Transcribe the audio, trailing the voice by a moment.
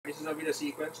is a video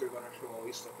sequence. We're going to show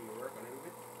ISTA-P work a little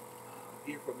bit.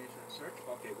 Information search.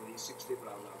 Okay, with these 60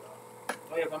 blah blah blah.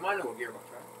 Oh, you have a manual gearbox,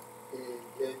 right?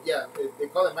 Yeah, they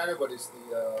call it manual, but it's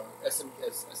the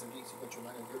SMG sequential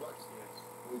manual gearbox. Yes.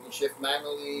 You can shift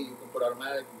manually, you can put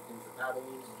automatic, you can use the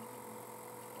paddles.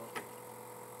 Okay.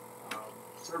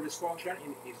 Service function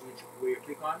is which where you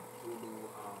click on to do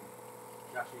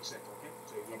cache reset. Okay,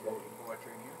 so you go in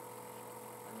powertrain here,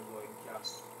 and you go in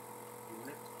cache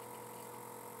unit.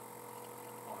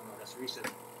 Oh no, that's reset.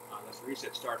 That's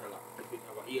reset starter lock. If you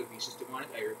have an ELP system on it,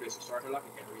 I replace the starter lock.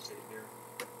 You can reset it there.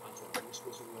 And so you're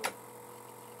supposed to go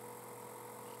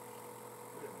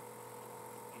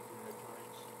into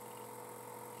electronics,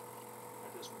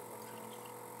 adjustment functions.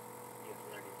 Yes,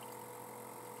 right here.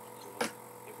 So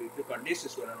if you click on this,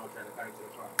 it's going to now try to connect to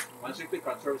the car. Once you click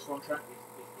on service function,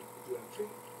 it will treat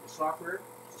the software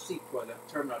to seek for the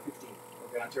terminal 15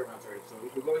 and terminal 30. So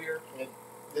if you go here, and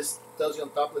this tells you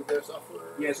on top of their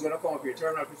software? Yeah, it's going to come up here.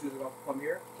 Terminal 15 is going to come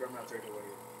here, terminal 30 over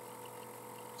here.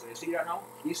 So you see that now?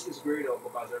 This is grayed out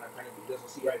because they're not connected. It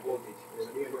doesn't see that voltage. So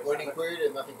when it queried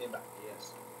and nothing came back.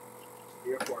 Yes. So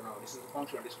therefore now, this is the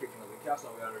functional description of the class.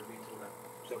 Now we already been through that.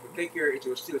 So if we click here, it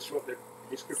will still show up the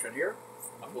description here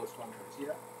of those functions. See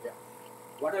that? Yeah.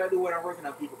 What do I do when I'm working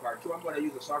on people card 2? I'm going to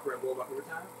use the software and go back every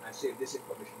time and save this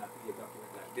information in a PDF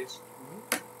document like this.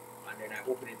 And then I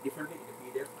open it differently in the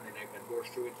PDF, and then I can go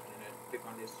through it, and then I click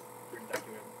on this print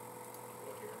document.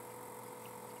 Go here.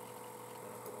 Then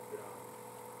I come up with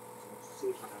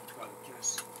save and call it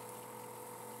CAS.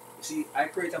 You see,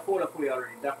 I create a folder for you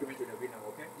already, documented the video,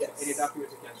 okay? Yes. So any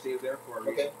documents you can save there for a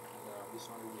reason. Okay. And, this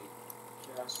one will be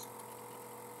CAS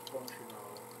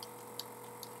functional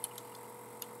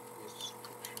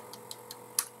description.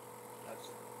 That's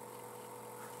it.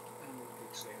 And we'll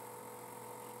click save.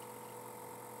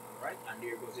 Right, and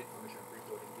there goes the information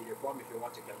printed in PDF form. If you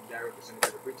want, you can directly send it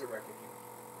to the printer right here.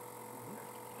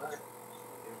 Right.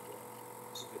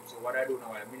 So what I do now,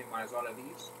 I minimize all of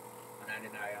these, and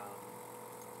then I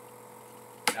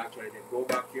actually then go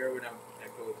back here when I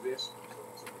close this.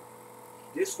 So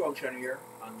this function here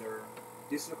under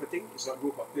this little thing is a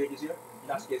group of pages here.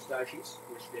 That's get style sheets,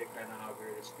 which they kind of have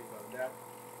here. Just click on that,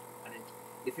 and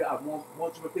if you have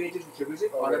multiple pages which you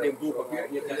visit, all of them group up here,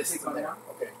 you can click on one.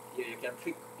 Okay. Yeah, you can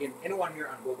click in any one here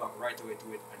and go back right away to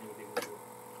it, and you'll be able to.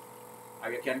 Or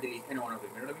you can delete any one of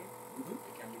them. You know what I mean? You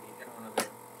can delete any one of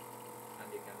them, and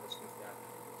you can just click that.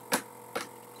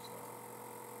 So,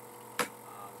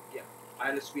 yeah,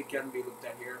 idle speed can be looked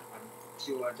at here, and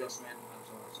zero adjustment, and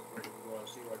so on and so forth. If you go on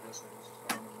zero adjustment, this is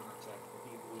carbon monoxide. For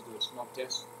people who do a smoke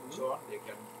test and so on, they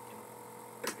can,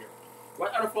 right here.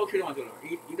 What other function you want to learn?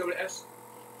 EWS.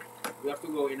 We have to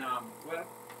go in, well,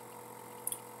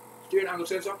 steering angle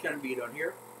sensor can be done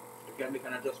here. You can make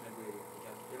an adjustment with it.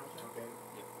 You know what I'm saying? Okay.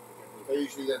 Yeah, you can do So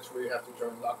usually that's where you have to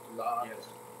turn lock to lock. Yes.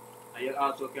 And you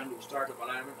also can do start of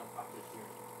alignment of active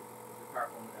steering. If the car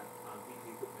comes with that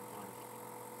VP equipment on it.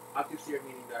 Active steering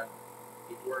meaning that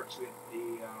it works with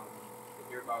the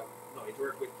airbag, no, it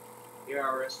works with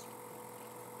ARS,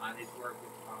 and it works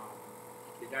with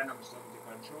the dynamic stability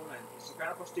control, and it's a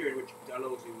kind of a steering which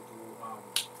allows you to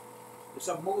it's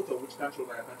a motor which controlled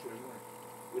by a control unit,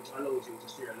 which allows you to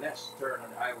steer less turn on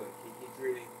the highway. It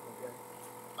really,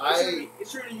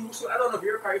 it's really useful. I don't know if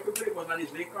your car equipped it, but on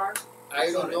these late cars,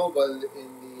 I don't know, but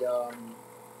in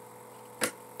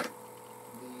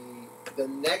the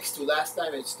next to last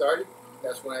time it started,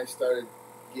 that's when I started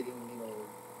getting,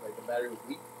 like the battery was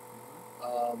weak.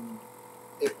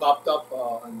 It popped up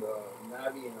on the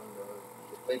Navi and on the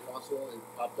display console. It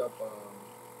popped up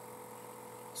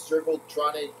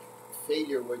servotronic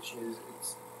failure, which is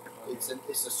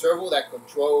it's a servo that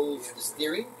controls the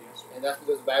steering, and that's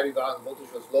because the battery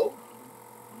voltage was low.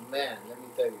 Man, let me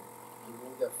tell you, you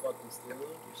move that fucking steering wheel,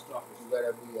 you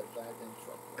gotta be a goddamn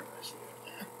truck.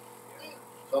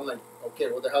 So I'm like, okay,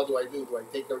 what the hell do I do? Do I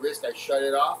take a risk? I shut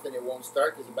it off and it won't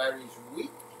start because the battery is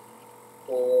weak,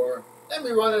 or let me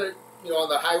run it, on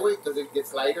the highway because it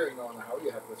gets lighter. On the highway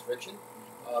you have less friction.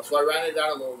 So I ran it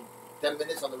down 10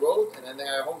 minutes on the road, and then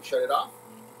I got home, shut it off.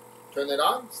 Turn it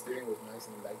on, steering was nice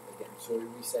and light again. So we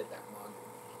reset that module.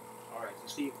 Alright, so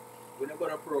see, when you're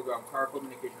going to program car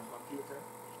communication computer,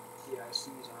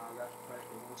 CICs and all that,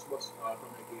 most buses all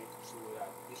communicate through that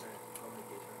Ethernet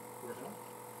communication protocol.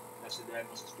 That's the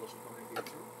diagnosis supposed to communicate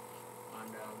through.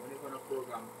 And when you're going to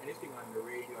program anything on the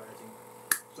radio, I think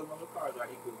some of the cars are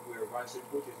equipped where voice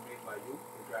input is made by you,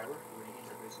 the driver, when you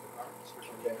interface with the car,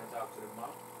 especially when you talk to the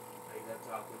map, you can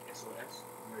talk with SOS,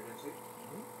 emergency.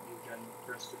 You can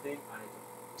press the thing and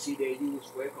they use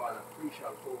what they call a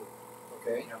pre-shell code.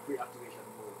 Okay. Pre-activation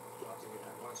code to activate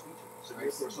that voice feature. So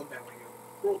therefore, sometimes when you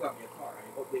program your car and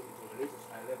you update it to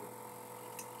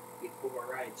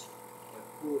lights, the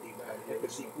coding, the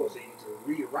FSC codes, they need to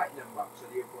rewrite them back. So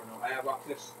therefore, now I have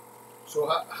access. So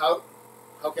how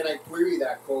can I query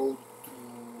that code to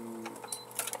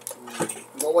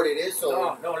know what it is?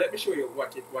 So No. Let me show you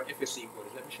what FSC code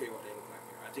is. Let me show you what they look like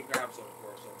here. I think I have some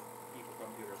for some people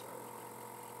computers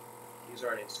already. These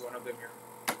are this. One of them here.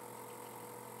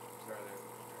 These are them.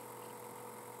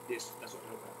 That's what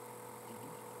they look like.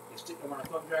 You stick them on a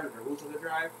thumb drive and the root of the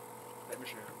drive. Let me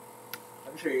show you.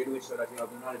 Let me show you do it so that you have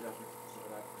the knowledge of it. So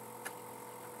that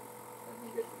let me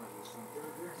get my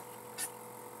computer here.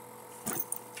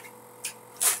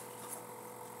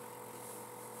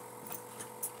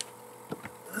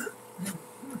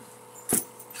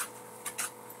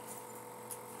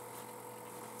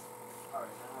 Alright,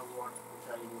 I have one which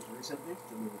I used recently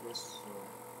to do this. So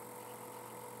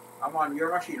I'm on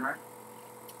your machine, right?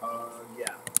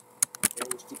 yeah. Okay,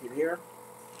 we'll stick it here.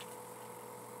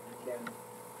 And then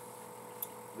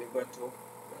we're going to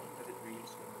let it read.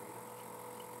 It's going to read.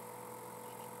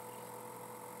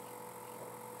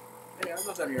 Hey, I'm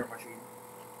not on your machine.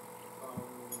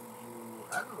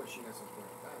 You have a machine at some point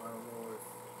in time. I don't know if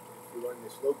you run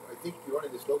this local. I think you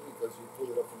run this locally because you pulled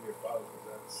it up from your file. Because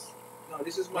that's No,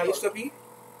 this is my ISTA-P.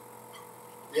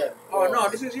 yeah. Oh no,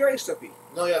 this is your ISTA-P.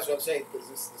 No, yeah, that's what I'm saying. Because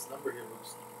this number here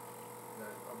looks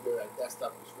up there at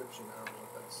desktop description. I don't know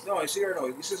what that's. No, it's here.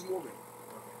 No, this is moving.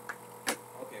 Okay.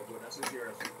 Okay, good. That's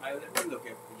yours. Let me look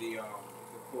at the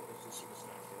quote. It's just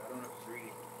I don't know if it's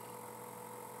reading.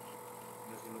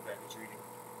 It doesn't look like it's reading.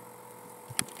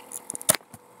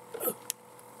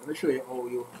 Let me show you how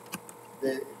you.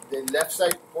 The left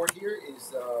side port here is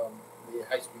the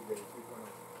high speed radio 3.0.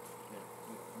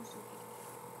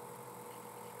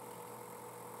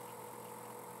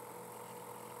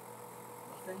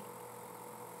 Nothing.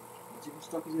 Once it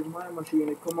stuck is in my machine,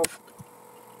 it come up.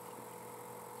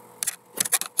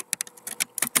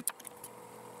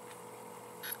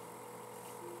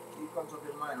 It comes up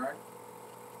in mine, right?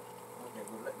 Okay,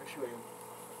 good. Let me show you.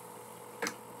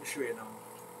 Let me show you now.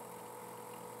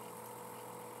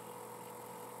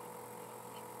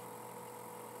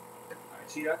 Alright,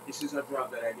 see that? This is a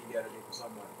drop that I did the other day for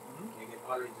somebody. You get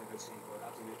all these in the C code,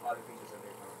 activate all the features of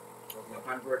their car. Okay. The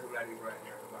converter light is right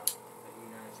there about the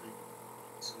E93.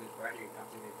 This is it right here,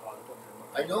 activate all the functions.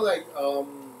 I know, like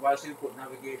while still put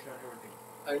navigation and everything.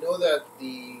 I know that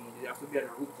You have to be on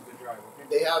the route to the drive,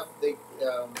 okay?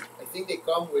 I think they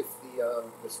come with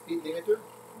the speed limiter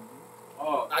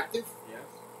Oh, active. yes.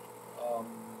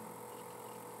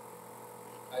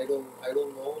 I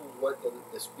don't know what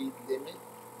the speed limit.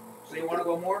 So you want to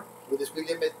go more? With the speed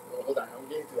limit, hold on, I'm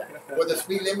getting to that. With the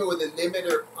speed limit, with the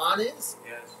limiter on is,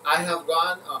 Yes. I have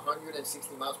gone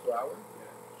 160 miles per hour.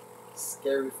 Yeah.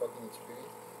 Scary fucking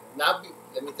experience. Let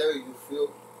me tell you, you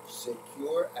feel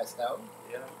secure as hell,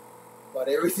 Yeah. but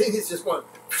everything is just going.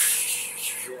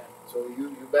 Yeah. So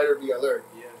you better be alert.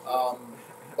 Yes.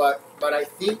 But I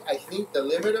think the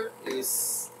limiter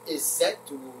is set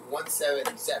to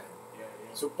 177. Yeah.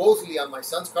 Supposedly on my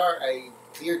son's car, I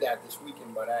cleared that this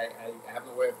weekend, but I have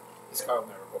no way of, his car will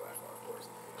never go that far, of course.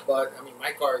 But I mean,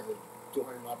 my car is a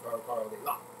 200 mile per hour car all day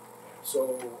long.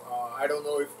 So I don't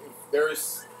know if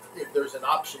there's an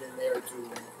option in there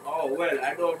to. Oh well,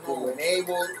 I don't know. To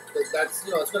enable, that's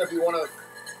it's going to be one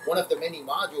of the many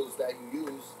modules that you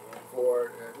use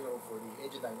for for the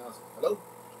engine diagnostics. Hello.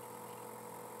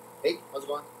 Hey, how's it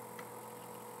going?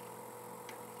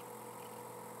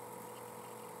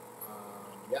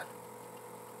 Yeah.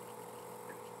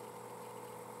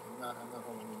 I'm not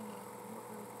home. I'm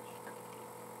working on the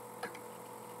beach.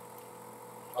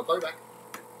 I'll call you back.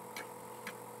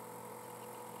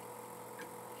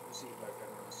 Let's see if I can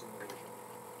run a simulation.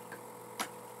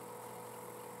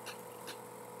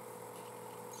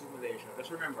 Simulation.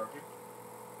 Let's remember, okay?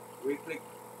 We click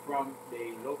from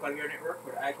the local area network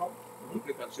with the icon. We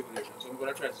click on simulation. So I'm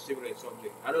going to try to simulate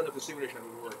something. I don't know if the simulation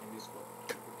will work in this, but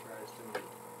we'll try to simulate.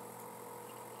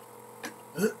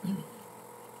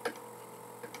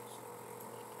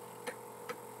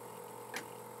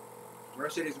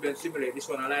 Mercedes-Benz simulate. This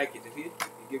one I like it. You see it?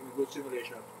 It gives me good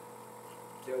simulation.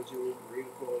 Tells you real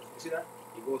close. You see that?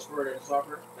 It goes further and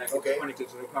softer. Like it's connected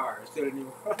to the car. It's still a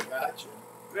new. Gotcha.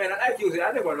 Man, I like using it.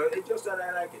 I never know. It's just that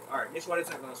I like it. Alright, this one is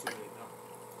not going to simulate. No.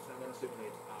 It's not going to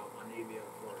simulate an ABL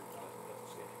for it.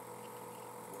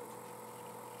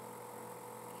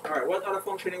 Alright, what other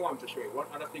function you want to show you? What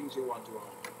other things you want to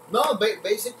No,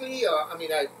 basically, I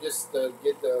mean, I just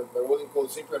get the rolling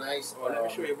code synchronized. Oh, let me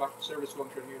show you about the service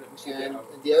function here. Let me see. And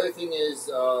the other thing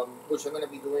is, which I'm going to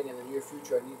be doing in the near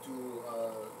future, I need to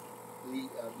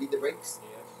bleed the brakes.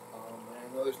 Yes. And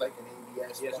I know there's like an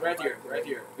ABS. Yes, right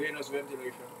here. Venous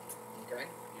ventilation. Okay.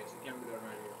 Yes, it can be done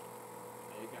right here.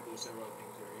 you can do several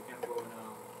things here. You can go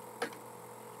now. You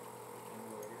can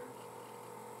go here.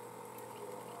 You can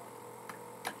go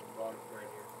about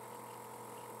right here.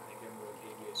 And you can go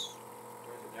ABS.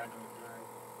 Where's the dynamic drive?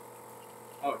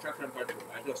 Oh, traction control.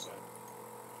 I just saw it.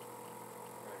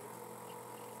 Right here.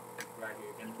 Right here.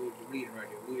 You can do the bleeding right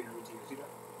here. Bleeding routine. You see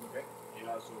that? Okay. You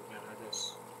also can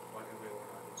adjust whatever you want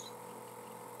to adjust.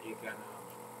 You can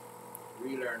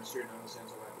relearn straight on the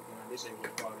sensor like you can disable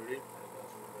part of it, and it does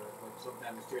relearn. But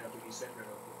sometimes it's straight up to be centered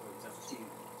up because you have to see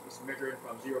it's measuring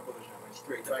from 0 position and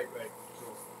straight up. Right, right. So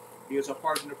there's a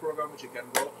part in the program which you can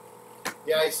go.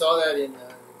 Yeah, I saw that in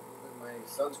my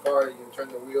son's car. You turn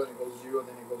the wheel and it goes 0,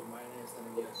 then it goes minus, then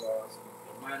it goes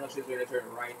The minus is when you turn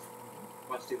right,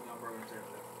 positive number when you turn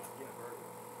left. Yeah, very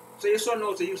good. So your son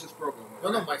knows to use this program. No,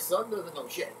 no, my son doesn't know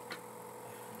shit.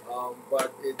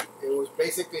 But it was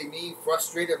basically me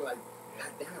frustrated, like, God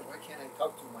damn it, why can't I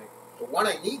talk to the one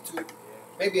I need to?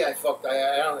 Maybe I fucked.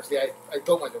 I honestly, I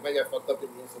told myself maybe I fucked up in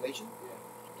the installation.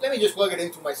 Let me just plug it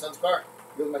into my son's car.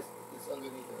 Because it's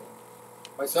underneath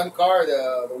my son's car,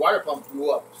 the water pump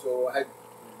blew up, so I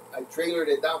trailered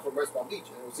it down from West Palm Beach,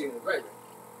 and it was sitting in the driveway.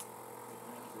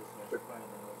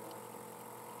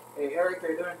 Hey Eric, how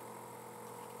you doing?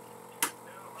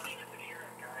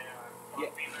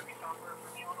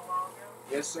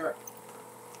 Yes, sir.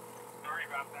 Sorry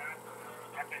about that.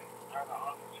 I've been out of the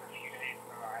office for a few days,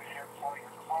 so I have all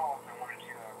your calls. I wanted to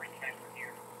reconnect with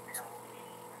you.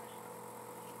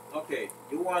 Okay,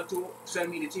 you want to send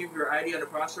me the team your ID and the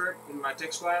password in my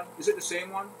text file? Is it the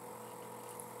same one?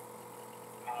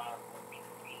 Let me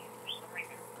see. For some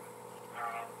reason,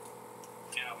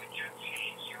 no, it just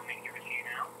changed. You want me to give it to you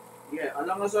now? Yeah, as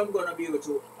long as I'm gonna be able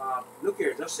to look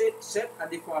here, just set a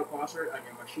default password on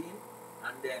your machine,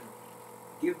 and then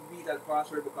give me that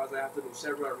password because I have to do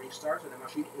several restarts on the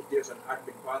machine. If there's an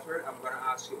admin password, I'm gonna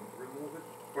ask you to remove it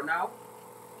for now,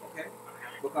 okay?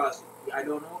 Because I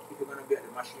don't know if you're gonna be at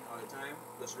the machine all the time.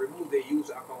 Just remove the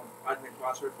user account admin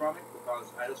password from it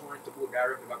because I just want it to go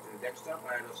directly back to the desktop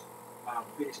and I just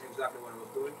finish exactly what I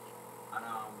was doing. And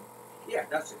yeah,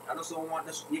 that's it. I just don't want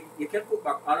this. You can put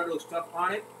back all of those stuff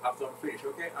on it after I'm finished,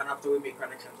 okay? And after we make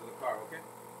connection to the car, okay?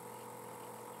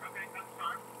 Okay, that's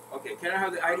fine. Okay, can I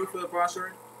have the ID for the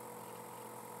password?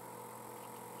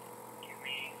 Give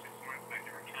me just 1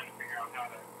 second. I'm trying to figure out how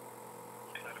to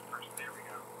set a person. There we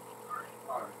go.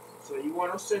 Alright. So you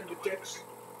want to send the text?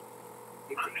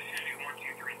 I'm just sending 1,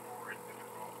 2, 3, 4 is the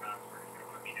default password. So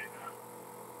let me do that.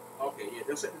 Okay,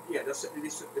 just send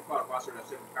the default password.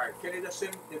 Alright, can you just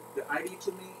send the ID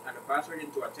to me and the password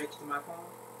into a text to my phone?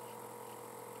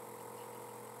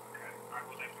 Okay, I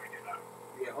will definitely do that.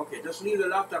 Yeah, okay, just leave the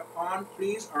laptop on,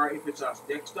 please, or if it's a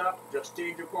desktop, just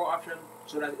change your core option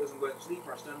so that it doesn't go to sleep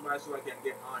or standby so I can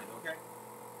get on it, okay?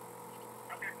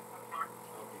 Okay, that's fine.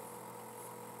 Okay.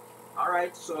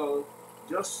 Alright, so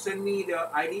just send me the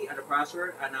ID and the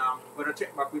password, and I'm going to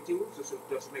check back with you just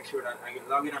to make sure that I get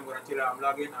logged in. I'm going to tell you I'm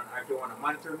logged in, and if you want to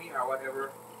monitor me or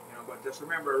whatever, you know, but just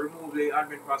remember, remove the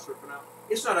admin password for now.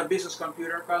 It's not a business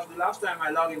computer, because the last time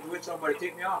I logged into it, somebody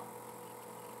take me off.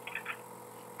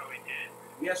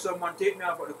 Yes, someone take me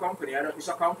off of the company. It's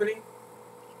a company? It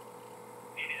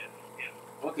is, yes.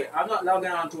 Okay, I'm not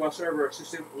logging on to a server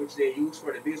system which they use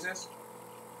for the business.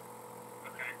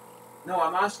 Okay. No,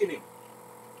 I'm asking him.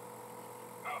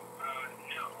 Oh,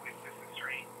 no, it's just a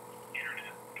straight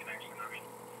internet connection. I mean,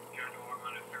 you have to log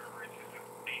on a server. It's just a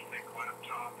basic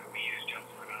laptop that we use just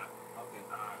for that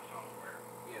software.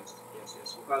 Yes.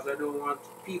 Because I don't want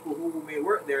people who may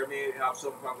work there may have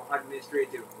some kind of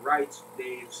administrative rights.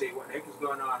 They say what the heck is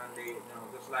going on, and they,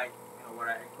 just like what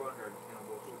I encountered,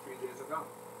 about 2-3 days ago.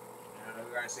 And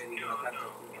another guy said he's gonna contact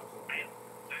you.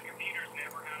 The computer's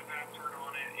never had a password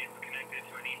on it. It's connected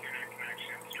to an Ethernet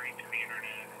connection straight to the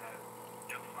internet. It has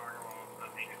no firewalls,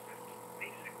 nothing. It's just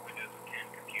basic Windows 10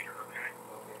 computer. Okay.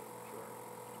 Okay, sure.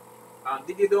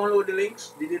 Did you download the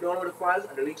links? Did you download the files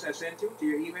and the links I sent you to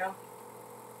your email?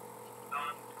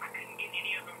 I couldn't get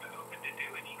any of them to open to do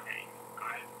anything.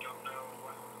 I don't know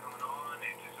what was going on.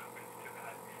 It just opens to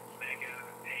that mega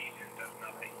page and does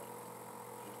nothing.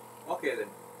 Okay then.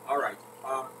 Alright.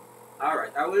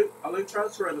 Alright. I will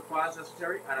transfer the files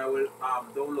necessary and I will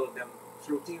download them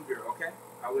through TeamViewer, okay?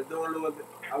 I will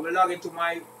log into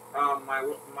my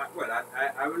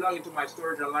I will log into my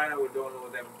storage online. I will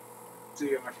download them to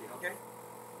your machine, okay?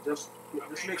 Just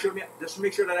make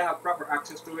sure that I have proper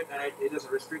access to it and it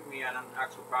doesn't restrict me and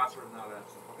ask for password and all that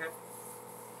stuff. Okay.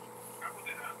 I will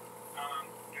do that.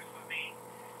 Just let me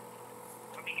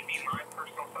give you my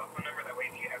personal cell phone number. That way,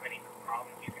 if you have any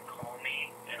problems, you can call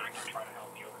me and I can try to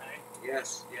help you. Okay.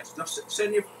 Yes. Just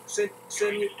send me. Text it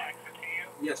to you.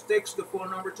 Yes, text the phone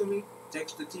number to me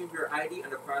Text the team your ID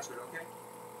and the password, okay?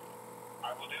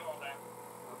 I will do all that.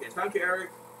 Okay, thank you,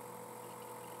 Eric.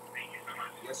 Thank you so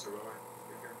much. Yes, sir, bye-bye.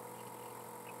 Take care.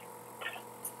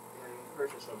 Yeah, you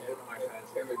purchased from one of my fans.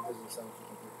 Eric doesn't sound too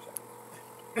computer savvy.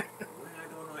 Well,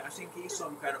 I don't know. I think he's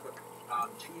some kind of a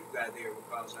chief guy there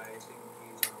because I think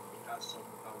he has some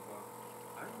kind of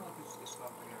I don't know if it's this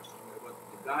company or something, but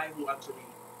the guy who actually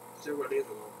several days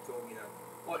ago told me that,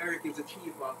 oh, Eric is the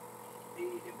chief of the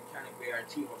mechanic there,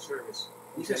 team of service.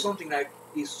 He said something like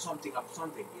he's something of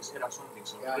something, he's head of something,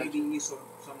 so Yeah, maybe he's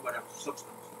somebody of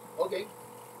substance. Okay.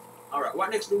 Alright,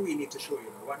 what next do we need to show you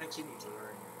now? What next you need to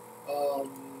learn here?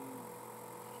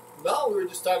 No, we were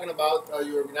just talking about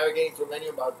you were navigating through a menu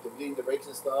about the bleeding the brakes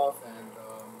and stuff, and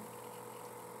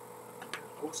I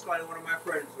was calling one of my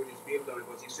friends with his BMW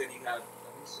because he said he had,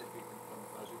 let me see if he can come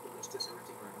because we could list this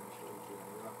everything right now and show it to you.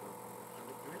 Let me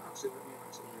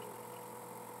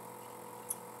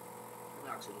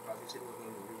ask him, because he said he was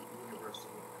going to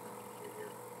university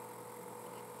here.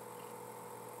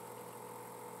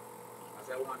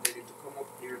 As I wanted him to come up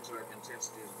here so I can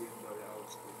test this BMW out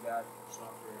with that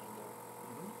software and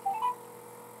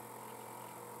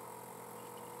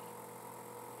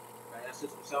I asked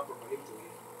some software for him to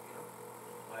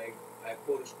I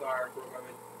code a star, program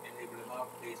it, enable him up,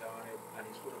 data on it, and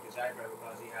he screwed up his iDrive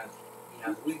because he has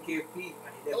WinKP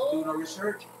and he doesn't do no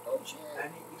research. Oh shit!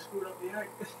 And he screwed up the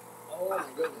iDrive. Oh my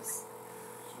goodness!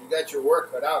 So you got your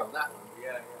work cut out on that one.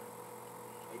 Yeah.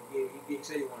 He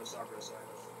said he wanted software, so I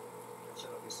set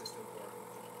up his system for him.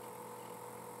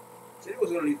 He said he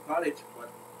was going to leave college, but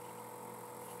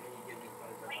then he gave me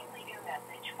college. Please leave your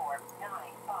message for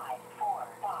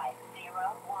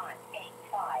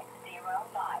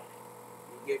 954501850.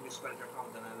 He gave me his college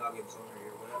account and I log in somewhere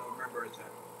here, but I don't remember his time.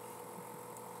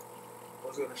 I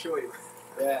was going to show you.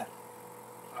 Yeah.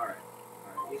 Alright.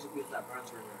 He's not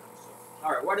answering right now. So.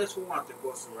 Alright, what else we want to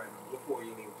go through right now before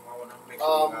you leave? I want to make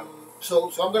sure you have...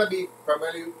 So I'm going to be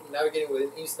primarily navigating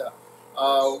within ISTA.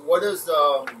 What is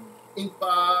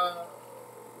IMPA?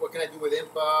 What can I do with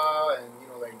IMPA? And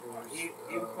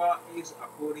IMPA is a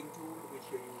coding tool which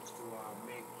you use to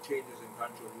make changes in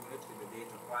control units in the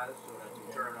data files so that you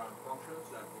turn on functions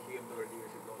that the BMW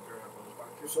dealership don't turn on the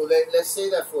functions. So let's say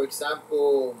that, for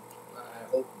example, I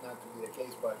hope not to be the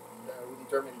case, but we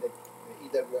determine the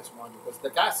EWS module because the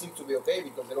gas seems to be okay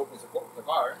because it opens the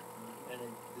car and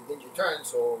the engine turns,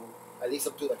 so at least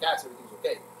up to the gas everything's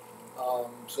okay.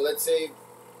 So let's say,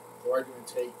 for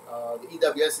argument's sake, the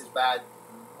EWS is bad.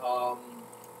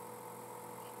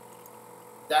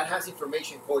 That has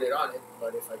information coded on it,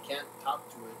 but if I can't talk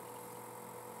to it,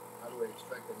 how do I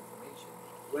extract that information?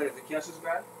 Wait, if the gas is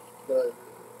bad?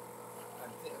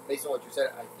 Based on what you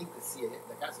said, I think the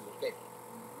gas is okay.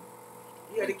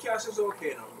 Yeah, the gas is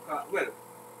okay now. Because, well,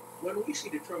 when we see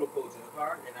the turbo codes in the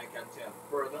car, then I can tell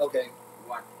further what the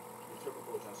turbo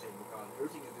codes are saying because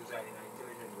everything is designed in an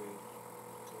intelligent way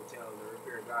to tell the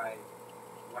repair guy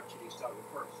what should he start with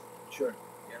first. Sure.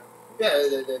 Yeah.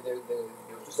 Yeah, the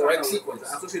correct sequence.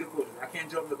 I have to see the codes. I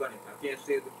can't jump the gun. I can't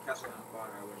say the castle on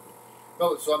fire or whatever.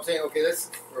 No, so I'm saying, okay, let's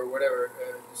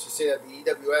just say that the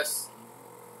EWS,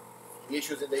 the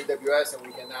issues in the EWS, and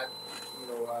we cannot,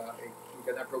 we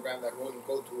cannot program that rolling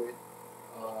code to it.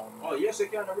 Oh yes, they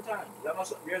can every time.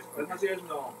 There's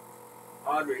no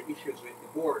other issues with the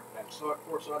board, like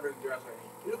force ordering jars or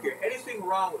anything. Look here, anything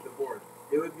wrong with the board,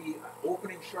 there would be an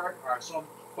opening short or some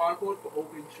file code for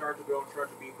opening short to ground short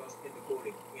to vehicles in the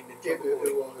coding, in the turbo code.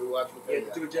 It will actually tell you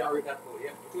that. To generate that code,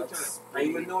 yeah. It will tell it. And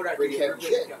you will know that pretty heavy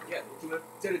shit. Yeah, it will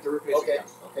tell it to replace the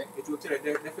gas. Okay. It will tell it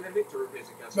definitely to replace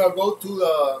the gas. Now go to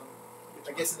the,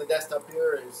 I guess in the desktop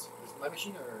here is my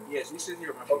machine or? Yes, this is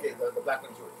your machine. Okay, the black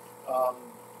one is yours.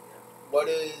 What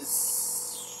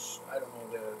is, I don't know,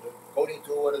 the coding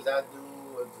tool, what does that do?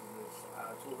 What does this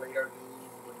tool radar do?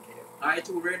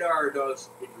 I2 radar does,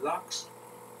 it locks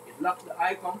the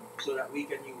icon so that we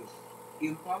can use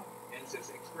IMPA,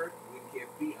 NSS Expert,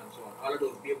 WinKP, and so on. All of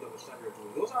those BMW standard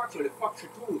tools. Those are actually factory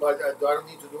tools. But I don't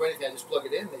need to do anything, I just plug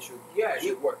it in, they should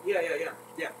work.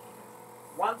 Yeah.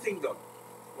 One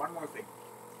more thing.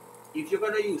 If you're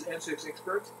going to use NSS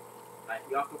Expert,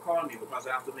 you have to call me because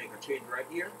I have to make a change right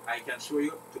here. I can show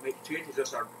you to make the change. It's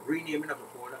just a renaming of the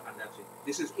folder and that's it.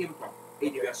 This is IMPA,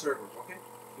 AWS server, okay?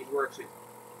 It works with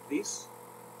this,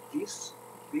 and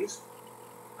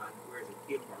where is it?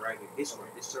 IMPA, right here. This one,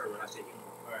 this server, I say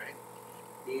IMPA. Alright.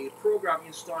 The program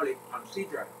install it on C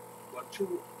drive, but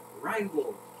to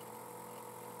Rheingold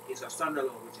is a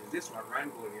standalone, which is this one,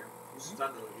 Rheingold here. This is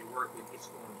standalone, it works with its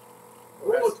own.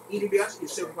 Both EDBS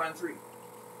is 7.3.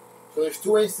 So there's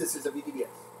two instances of EDBS.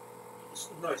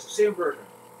 No, it's the same version.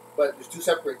 But there's two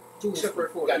separate. Two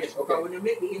separate folders. Gotcha. Yes. Okay. Because when you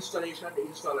make the installation, the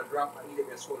installer drop an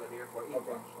EWS folder there for info.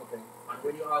 Okay. Okay. And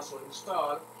when you also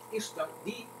install ISTA-D,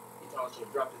 it also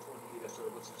drops its own EWS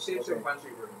folder. But it's the same Okay.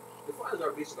 7.3 version. The files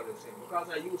are basically the same because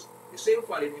I use the same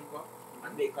file in info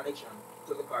and make connection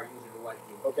to the car using the white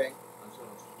cable. Okay. And so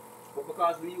on. But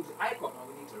because we use the icon and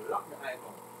we need to lock the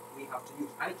icon, we have to use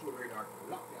IQ radar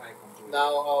to lock the icon.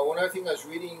 Now, one other thing I was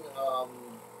reading,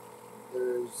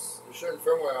 there's certain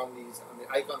firmware on the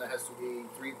icon that has to be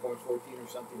 3.14 or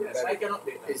something. Yes, I can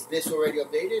update that. Is this already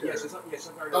updated? Yes, or? it's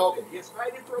already Oh, okay. updated. Yes, I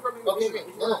did programming. Okay.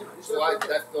 It's No. working. It's So working.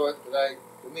 that's the one that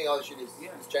to me all the shit is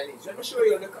Chinese. Let me show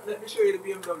you the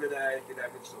BMW that I did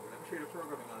install. Let me show you the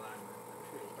programming online. Let me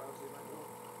show you. Because you might know.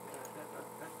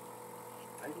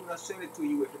 I do not send it to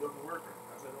you if it doesn't work.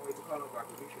 Because I don't wait to call them back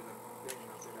to make sure that I'm complaining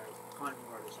and say that it's con you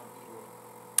or there's some evil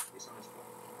dishonest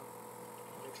stuff.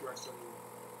 Make sure I send you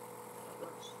that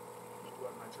works. Go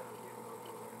on my channel here and go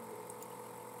to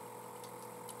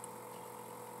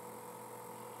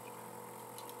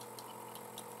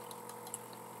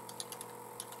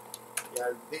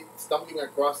Yeah, stumbling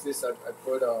across this, I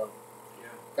put yeah.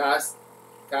 CAS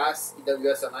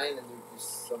EWS online, and there's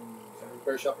some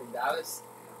repair shop in Dallas.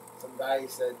 Some guy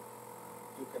said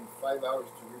you can 5 hours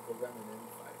to reprogram an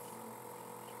M5.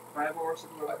 5 hours to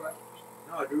program?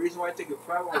 No, the reason why I take you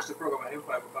 5 hours to program an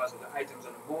M5 because of the items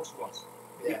on the mouse bus.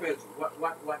 It depends.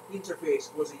 What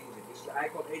interface was he using? Is it the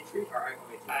Icon 8.3 or Icon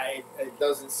 8.3? It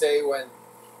doesn't say when.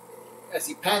 As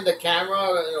he panned the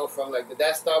camera, from like the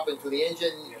desktop into the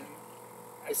engine,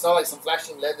 I saw like some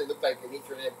flashing LED that looked like an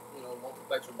Ethernet,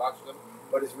 multiplexer box or something.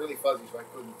 But it's really fuzzy, so I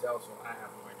couldn't tell. So I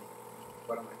have no idea.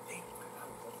 But I'm like, damn, 5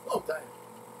 hours, that's a long time.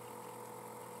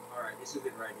 All right, this is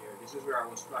it right here. This is where I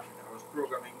was flashing. I was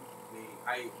programming the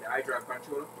iDrive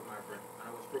controller for my friend, and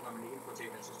I was programming the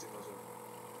infotainment system as well.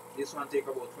 This one take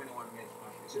about 21 minutes to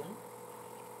flash. You see?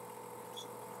 So,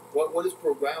 What is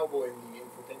programmable in the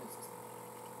infotainment system?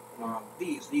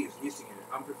 these things here.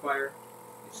 Amplifier,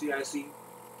 the CIC,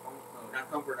 not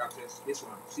comfort access, this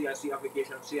one, CIC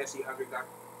application, CIC aggregate,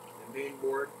 the main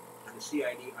board, and the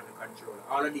CID and the controller.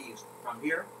 All of these from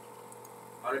here,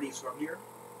 all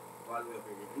the way up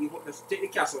here. Let's take the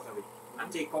CAS out of it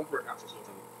and take comfort access out of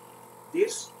it.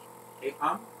 This, a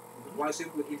amp, voice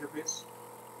input interface,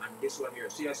 and this one here,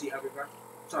 CIC aggregate,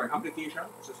 application,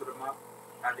 this is for the map,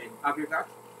 and then aggregate,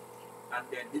 and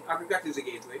then the aggregate is the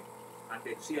gateway, and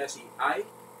then CICI,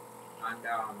 and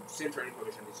central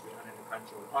information display, and then the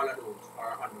control. All of those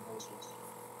are on the mouse bus.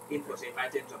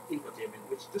 Items of infotainment,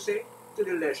 which to say to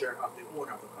the leisure of the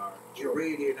owner of the car, your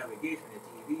radio, navigation, your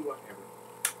TV, whatever.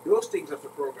 Those things have to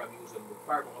program using the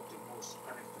fiber optic mouse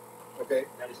connector. Okay.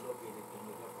 That is located in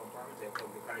the glove compartment. They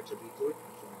plug the connector B to it,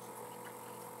 and so on and so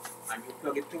forth. And you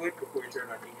plug it to it before you turn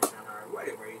on the ignition or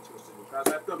whatever you choose to do. Because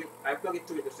I plug it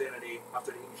to it the same day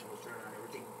after the ignition was turned on,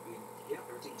 everything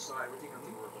saw everything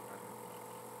worked out.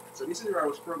 So this is where I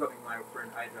was programming my friend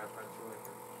iDrive controller.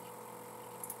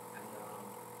 And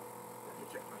let me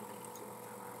check my thing to see what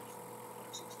time I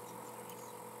was.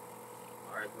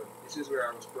 Alright, good. This is where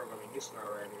I was programming this car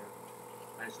right here.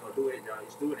 And it's not doing it,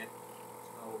 it's doing it.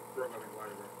 It's no programming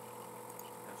whatever.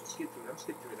 I have to skip through it. I'm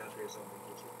skip through it and show you something.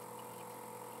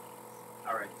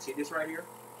 Alright, see this right here?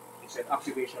 It said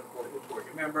activation code import.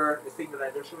 Remember the thing that I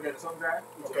just showed you on the thumb drive?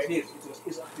 It was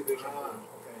his activation code.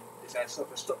 Okay. This I stuck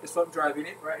the thumb drive in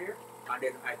it right here, and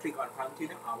then I click on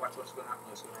continue and watch what's going to happen.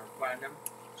 It's going to find them,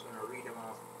 it's going to read them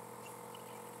off.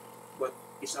 But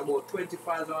it's about 20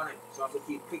 files on it, so I have to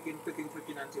keep clicking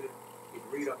until it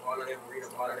reads up all of them, and then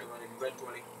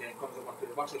eventually then it comes up to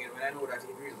the box again. When I know that it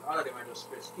reads all of them, I just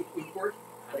press skip import,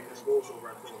 and it just goes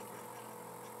over and through.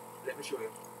 Let me show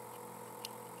you.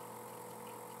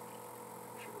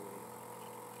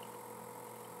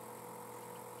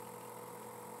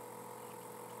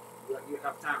 You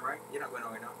have time, right? You're not going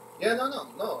away now. Yeah, no. The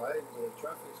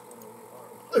traffic's going to be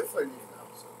hard if I leave now.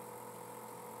 So.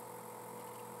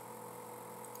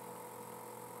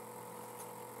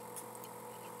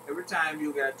 Every time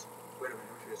you get, wait a minute,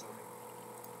 let me show you something.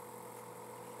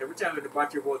 Every time the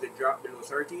battery voltage drop below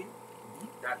 13,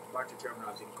 that battery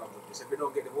terminal thing comes up. If you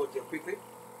don't get the voltage quickly,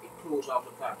 it closes off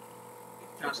the plan.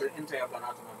 It cancels the entire plan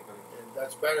automatically. And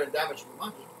that's better than damaging the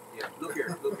monkey. Yeah, look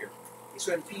here. It's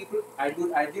when people, I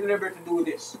deliberately do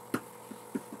this.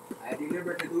 I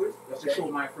deliberately do it just to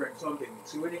show my friend something.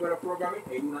 See, when you go to program it,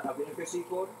 you do not have the FSC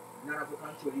code, none of the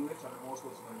control units, and the mouse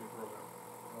is going to be programmed.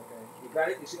 Okay. You got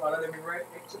it? You see all of them in red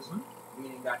X's?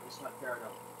 Meaning that it's not carried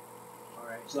out.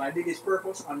 Alright, so I did this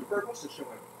on purpose to show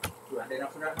him. And then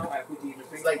after that, now I put in the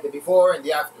thing. It's like the before and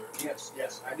the after. Yes.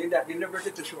 I did that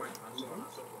deliberately to show him, and so on and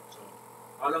so forth. So,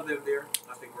 all of them there,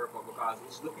 nothing worked out because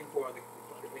it's looking for the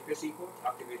FSC code to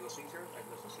activate those features, and it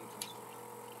doesn't see it on source.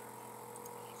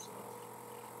 So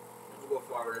let me go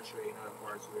forward and show you another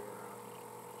parts where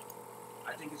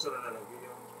I think it's on another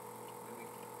video. Let me.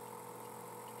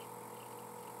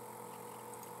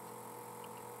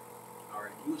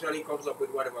 Alright, usually it comes up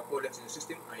with whatever code that's in the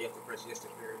system, and you have to press yes to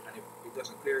clear it. And if it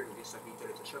doesn't clear it, ISTA-P tell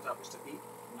it to shut off ISTA-P,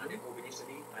 and then open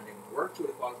ISTA-D, and then work through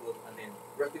the fault code, and then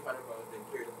rectify the fault, then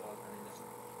clear the fault, and then that's it.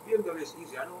 BMW is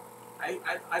easy. I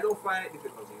don't find it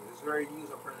difficult. It's very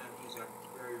user friendly and easy and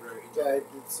very, very easy. Yeah,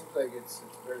 it seems like it's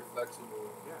very flexible.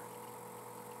 Yeah.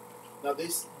 Now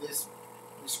this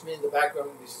screen in the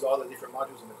background, this is all the different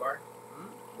modules in the car. Hmm?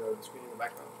 The screen in the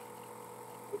background.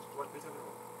 What are you talking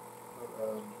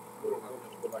about?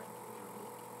 Go back.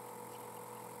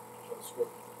 So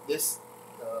this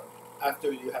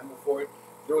after you have moved forward,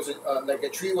 there was like a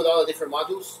tree with all the different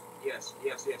modules. Yes.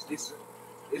 This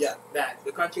Yeah, that.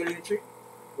 the control unit tree.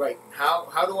 Right.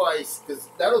 How do I? Because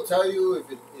that'll tell you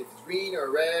if it's green or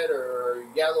red or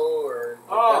yellow or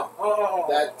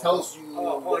that tells you the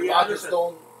modules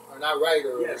don't are not right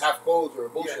or have codes or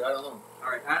bullshit. Yeah. I don't know. All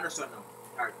right, I understand now.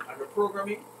 All right, under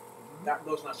programming, that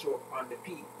does not show up on the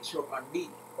P. It shows up on D.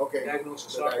 Okay. Diagnosis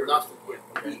The software. diagnostic Yeah. one.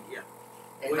 Okay. D. Yeah.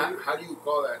 And how do you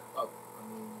call that up? I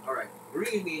mean, All right.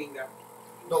 Really meaning that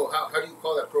no. How do you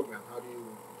call that program? How do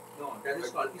you? no, that is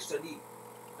called ISTA-D.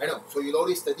 I know. So you load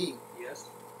ISTA-D. Yes.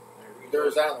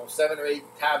 There's I don't know 7 or 8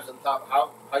 tabs on top.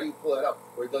 How do you pull it up?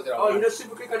 Or does it? Oh, you just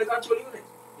simply click on the control unit.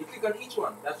 You click on each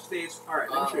one. That stays. All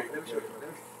right. Let me show you.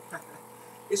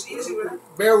 It's easy with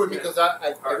that. Bear with me because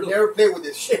I've never played with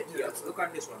this shit. Yeah, look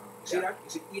on this one. You see that? You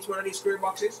see each one of these square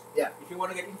boxes? Yeah. If you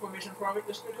want to get information from it,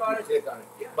 just click on it. Click on it.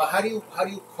 Yeah. But how do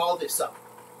you call this up?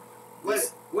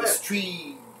 This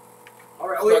tree. All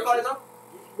right. Oh, you call it up?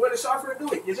 Well, the software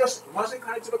do it. You just once it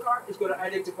connects to the car, it's going to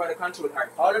identify the control. All right.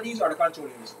 All of these are the control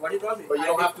units. What it does is. But you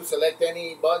don't have to select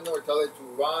any button or tell it to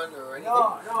run or anything.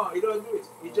 No, it doesn't do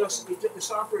it. The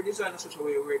software designed in such a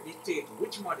way where it dictates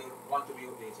which model want to be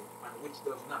updated and which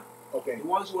does not. Okay. The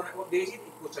ones who want to update it,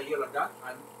 it puts a yellow dot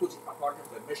and puts it apart of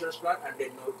the measure slot, and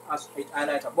then it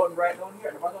highlights a button right down here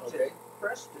at the bottom. Okay. Says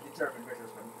press to determine measure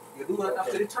slot. You do not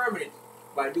have to determine it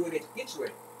by doing it each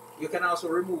way. You can also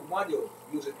remove modules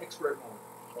using expert mode.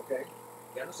 Okay.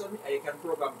 You understand me? And you can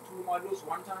program 2 modules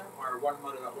one time or 1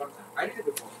 module at one time. I did it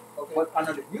before. Okay. But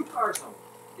under the new cars now,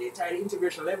 they tie the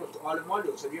integration level to all the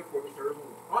modules, so therefore if you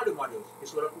remove all the modules,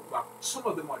 it's going to put back some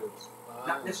of the modules.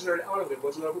 Not necessarily all of them, but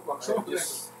it's going to put back some of them.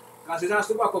 Because it has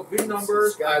to back up big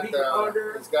numbers, big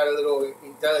order. It's got a little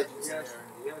intelligence in Yes,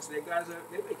 there. yes, the guys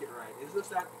they make it right. It's just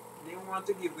that they want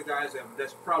to give the guys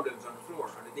less problems on the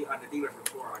floor, on the dealership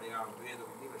floor, or the end of the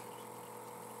dealerships.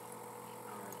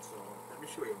 Alright, so let me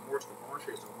show you more stuff. I want to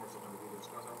show you some more stuff on the videos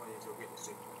because I want you to get the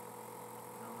signal.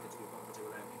 And I want you to be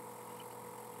comfortable like me.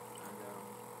 And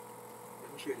let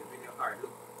me show you the video. Alright,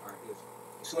 look. Alright, this.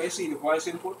 So you see the voice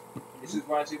input? This is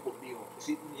voice input DO. You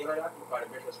see in the other that? Look how the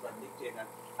measures can dictate that.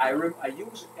 I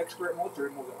use expert mode to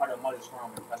remove the other modules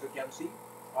from it. As you can see,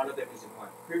 all of them is in one.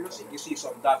 Previously, you see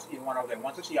some dots in one of them.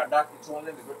 Once you see a dot in some of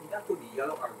them, that could be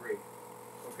yellow or gray.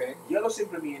 Okay. Yellow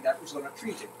simply means that it's going to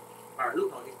treat it. Alright,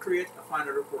 look now, it creates a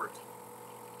final report.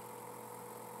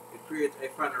 It creates a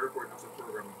final report after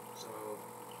programming. So,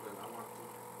 well, I want to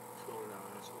scroll down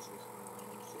and see this one. I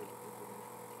want to save the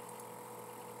information.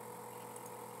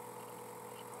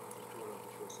 I want to scroll down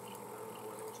to show something. I don't know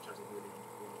what I was chatting with it.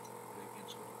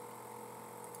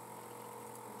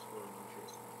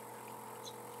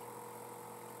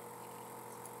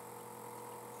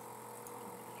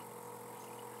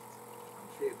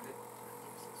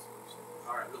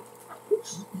 Alright, look.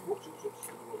 Oops.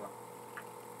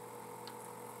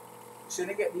 So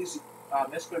they get these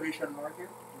exclamation mark here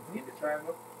in the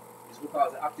triangle. It's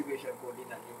because the activation code did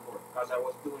not import. Because I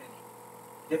was doing it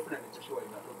definitely to show you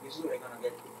that look, this is what I'm gonna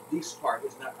get if this part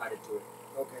is not added to it.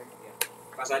 Okay. Yeah.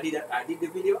 Because I did the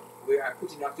video where I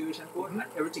put in the activation code and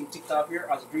everything ticked off here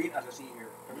as green as I see here.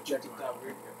 Everything ticked off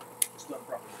green here. It's done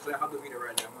properly. So I have the video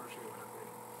right there. I'm gonna show you what I did.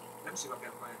 Let me see if I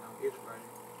can find it now. Here's the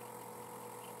video.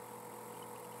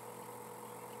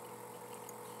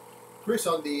 Chris,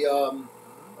 on the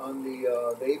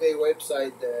eBay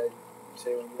website, that you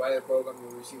say when you buy a program,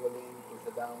 you receive a link with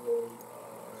the download,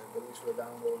 the links for the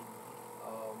download,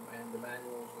 and the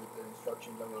manuals with the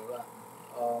instructions, blah blah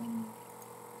blah.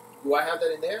 Do I have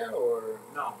that in there or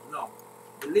no?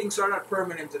 The links are not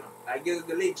permanent enough. I give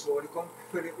the links, but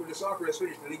when the software is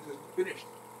finished, the link is finished.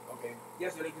 Okay.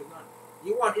 Yes, the link is done.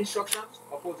 You want instructions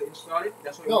opposed to install it?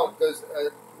 That's what you no, want? because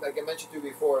like I mentioned to you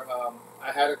before,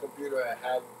 I had a computer. I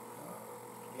had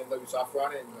BMW software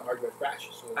on it, and the hard drive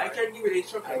crashed. So I can't give you the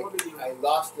instructions. I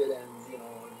lost it, and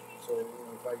so if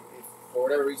for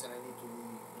whatever reason I need to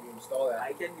reinstall that.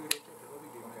 I can do it. No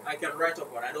big deal. Okay. I can write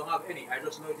up one. I don't have any. I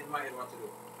just know it in my head what to do.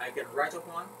 I can write up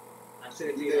one and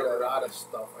send it to You you. did a lot of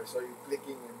stuff. I saw you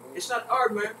clicking and moving. It's not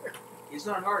hard, man. It's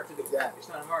not hard to do. Yeah. It's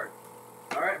not hard.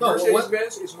 All right. No,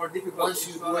 Mercedes-Benz is more difficult. Once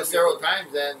you do it several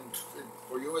times, then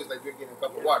for you it's like drinking a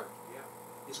cup of water. Yeah.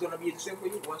 It's gonna be the same for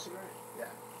you once you learn it.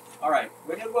 Yeah. All right.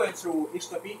 When you're going through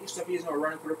ISTA-P, ISTA-P is now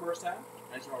running for the first time.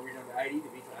 And it's now reading the ID, the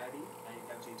Vita ID, and you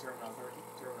can see terminal 30,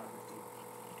 terminal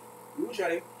 15.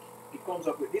 Usually, it comes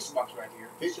up with this box right here.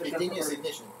 Continuous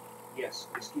ignition. Yes,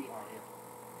 it's key on here.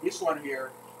 This one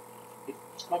here, it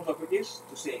comes up with this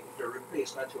to say if you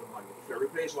replace control module. If you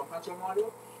replace one control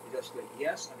module, you just click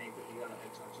yes, and then you click the yellow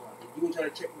X and so on. If you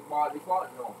usually check the bar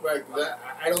default, no. Right, because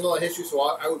I don't know a history, so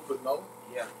I would put no.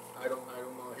 Yeah. I don't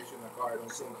know a history in the car. I don't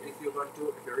So think. if you're going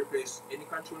to, if you replace any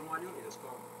control module, you just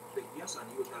come click yes, and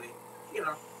usually,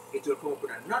 it will come up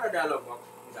with another dialog box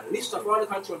with a list of all the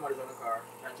control modules on the car,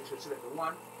 and you should select the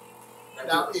one. that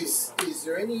Now, you is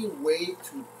there any way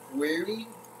to query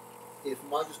if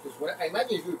modules? Because I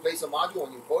imagine if you replace a module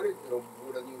when you code it, it'll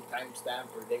put a new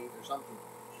timestamp or date or something.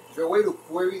 Is there a way to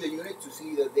query the unit to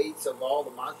see the dates of all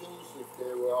the modules if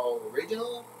they were all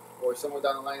original, or somewhere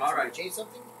down the line All if right. they change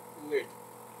something? Wait.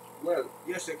 Well,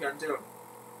 yes, I can tell.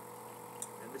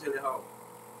 Let me tell you how.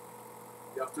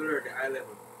 You have to learn the eye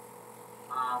level.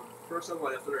 First of all,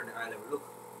 you have to learn the eye level. Look,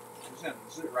 Suzanne,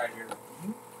 this is it right here.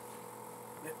 Mhm.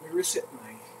 Let me reset my.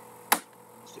 Let me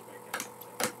see if I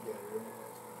can. Yeah.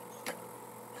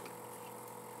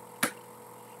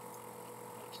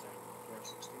 Next time,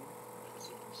 416. Let's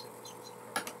see if we set this was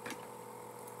correct.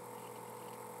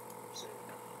 Say it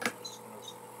now. That's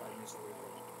 5 minutes away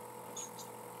from 16.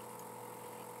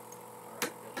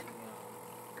 Alright, let me.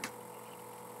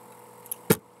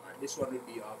 Alright, this one will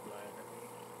be offline.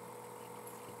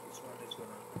 This one is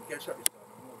gonna. You can shut this down.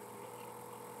 I'm moving it.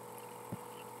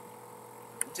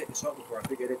 Let me take this out before I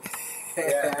forget it.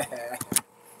 Yeah.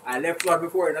 I left one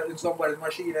before in somebody's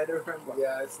machine. I don't remember.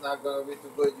 Yeah, it's not gonna be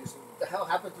too good. You see, what the hell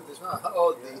happened to this one?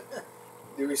 Oh,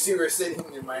 the receiver is sitting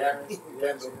in Miami.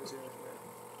 Yes.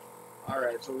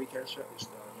 Alright, so we can shut this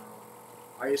down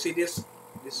now. Alright, you see this?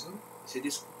 This see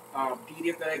this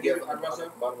PDF that I gave you on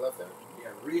WhatsApp? Bottom left there. Yeah,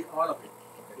 read all of it.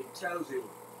 Okay. It tells you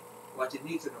what you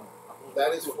need to know.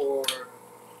 That is for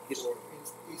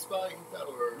It's- ISTA, Intel,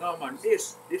 or no man,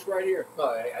 this right here. no,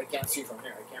 I can't see from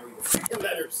here. I can't read the freaking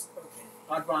letters. Okay.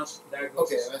 Advanced Okay,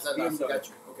 diagnosis. that's not BMW. got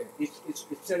you. Okay. It's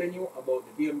telling you about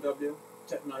the BMW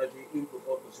technology input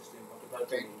output system of the car.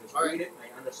 Okay. Just All read right. it and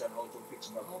you understand how to fix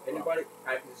it. No problem. Anybody,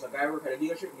 there's a guy working at a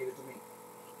dealership, give it to me.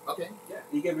 Okay. Yeah,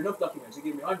 he gave me enough documents. He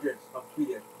gave me hundreds of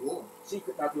PDF. Cool.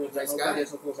 Secret documents Nice that guy. nobody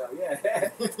else supposed to have. Yeah.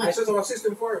 I set up a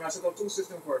system for him. I set up 2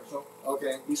 systems for him. So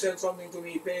Okay. he sent something to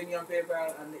me, paid me on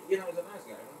PayPal, and he's a nice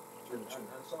guy. True, And true.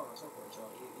 so on and so forth. So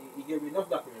he gave me enough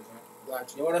documents, man.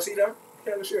 Gotcha. You want to see them?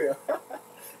 Yeah, I'll show you.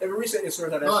 Let me reset this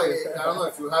first. No, I don't know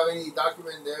if you have any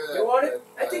document there. That, You want it?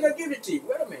 that, I think I give it to you.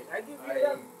 Wait a minute. I give you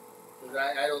them. Because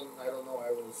I don't know.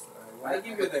 I give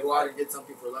you had to the- go out and get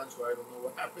something for lunch, so I don't know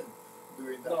what happened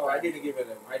during that. No, time. I didn't give it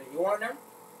them. You want them?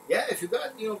 Yeah, if you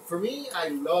got, for me, I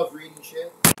love reading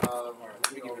shit. Alright,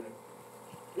 let me give it them.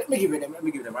 Let me give it them. Let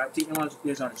me give them. I think the one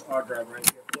is on this hard drive right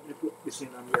here. Let me put this in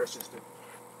on your system.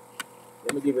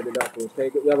 Let me give it the documents.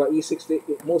 Okay, you have an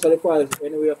E60. Most of the files,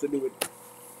 anyway, you have to do it.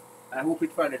 I hope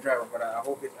it find the driver, but I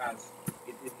hope it has.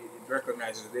 It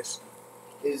recognizes this.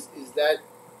 Is that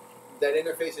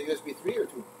interface a USB 3 or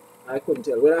 2? I couldn't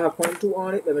tell. Well, I have 0.2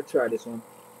 on it. Let me try this one.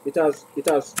 It has.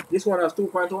 This one has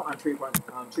 2.0 and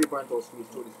 3.0 speed.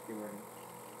 So this is running.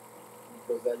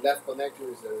 Because that left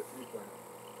connector is a 3.0.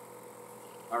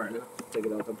 All right, let's take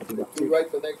it out and put it The back. two right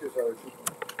connectors are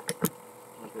 2.0.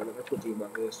 Okay, let me put it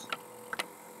back this.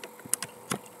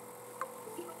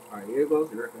 All right, here it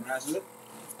goes. It recognizes it.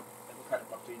 Let me cut it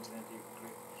back to internet here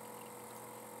quickly.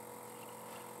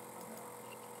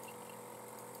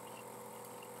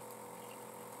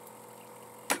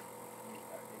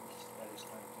 That is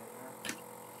connected here.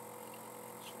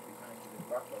 Should be connected to the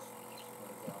back bus.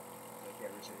 I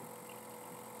can't reach it.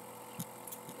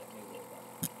 Let me go back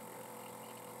here.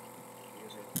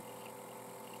 Here's it.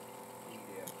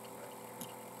 PDF right here.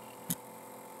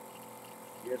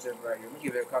 Here's it right here. Let me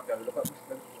give you a copy of it. Look up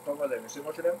over there. You see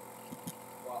much of them?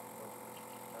 Wow.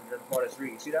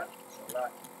 143. You see that? So a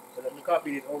lot. So let me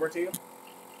copy it over to you.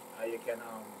 You can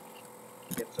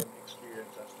get some experience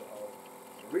as to how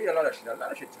to read a lot of shit. A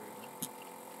lot of shit to read.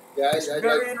 Yeah, It's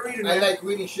very reading, I man. like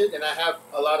reading shit, and I have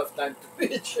a lot of time to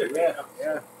read shit. Yeah,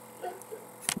 yeah.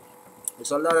 There's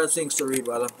a lot of things to read,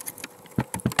 brother.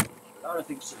 A lot of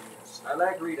things to read. I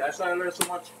like reading. That's why I learn so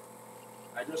much.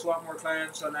 I just want more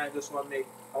clients, and I just want to make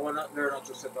I want to learn how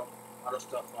to set up other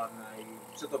stuff, and I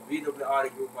set up VWR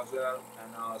group as well, and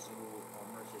I also do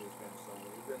Mercedes Benz. So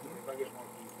eventually, if I get more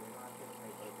people, you know, I can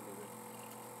make a living.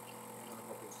 I'm gonna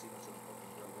fucking see myself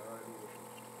fucking drugs. I already do it.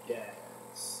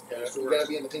 Yes. Yeah, You gotta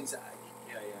be on the inside.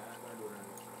 Yeah, I'm gonna do that.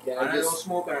 Yeah, And I don't just,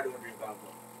 smoke, and I don't drink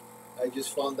alcohol. I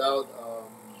just found out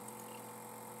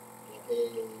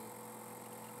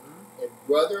a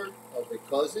brother of a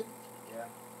cousin. Yeah.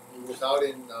 He was out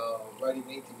in riding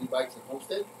ATV bikes in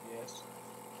Homestead, Yes.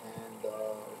 and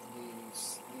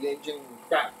the engine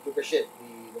cracked, took a shit,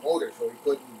 the motor, so he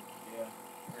couldn't, Yeah.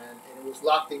 and it was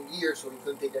locked in gear, so he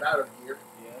couldn't take it out of gear.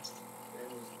 Yes.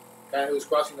 And it was kind of, he was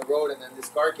crossing the road, and then this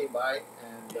car came by,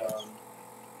 and Yes.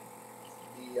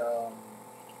 he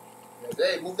said,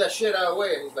 "Hey, move that shit out of the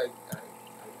way," and he's like,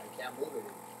 I can't move it.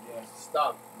 Yeah. It's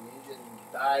stuck. The engine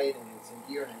died, and it's in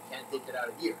gear, and I can't take it out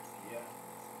of gear. Yeah.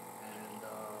 And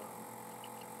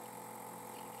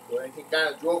so he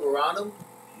kind of drove around him.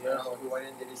 Yeah. He went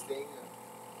and did his thing.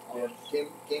 Yes.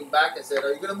 Came back and said,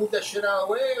 "Are you gonna move that shit out of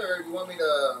the way, or do you want me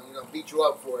to, beat you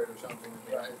up for it or something?" And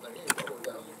the guy's like, "Hey, what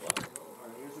the hell is wrong?"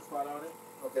 Alright, here's the file on it.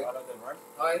 Okay. File on it, right?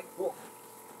 All right. Cool.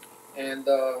 And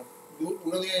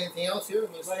we don't need anything else here.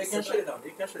 No, you can shut it down.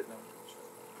 You can shut it down.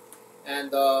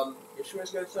 And You sure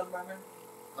it's got something back, man?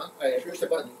 I push the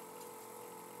button.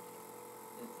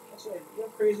 That's right. You're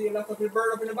crazy. Your laptop will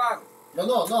burn up in the bag. No.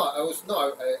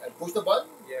 I pushed the button.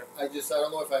 Yeah. I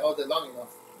don't know if I held it long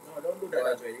enough. No, don't do that.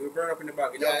 That way. You will burn up in the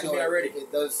bag. It Yeah, I happened to know, me already.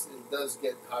 It does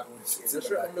get hot when it's Yeah, in just the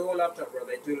shut back. down the whole laptop,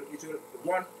 brother. It will.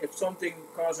 One, if something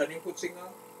causes an input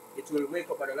signal, it will wake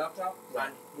up at the laptop, Yeah.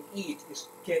 and the heat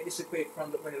can't dissipate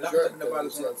from when the laptop Sure, in the bag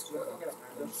is on. that's- So fuck it up,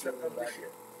 man. Just shut it's down in the the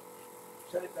shit.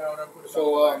 Shut it down and put it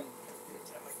So back.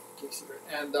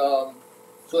 and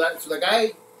so the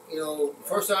guy,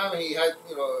 first time he had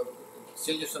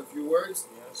exchanged some few words.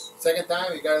 Yes. Second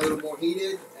time he got a little more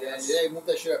heated, and Yes. yeah, he moved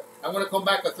that shit up. I'm gonna come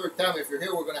back a third time. If you're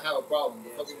here, we're gonna have a problem.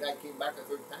 Yes. The fucking guy came back a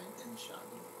third time and shot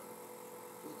me.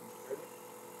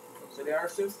 So they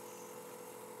arrested him?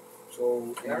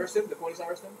 So They arrested him? The police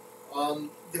arrested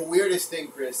him? the weirdest thing,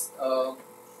 Chris,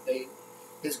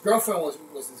 his girlfriend was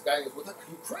this guy. He goes, "Are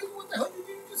you crazy? What the hell did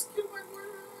you just kill my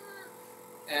brother?"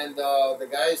 And the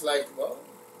guy's like, "Well,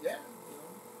 yeah,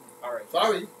 Alright.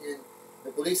 sorry." And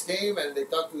the police came and they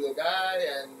talked to the guy,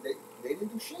 and they didn't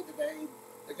do shit.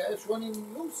 The guy is running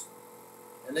loose.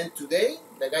 And then today,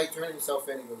 the guy turned himself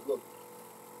in and goes, "Look,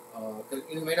 because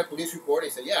he made a police report. He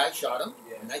said, yeah, I shot him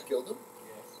Yes. and I killed him.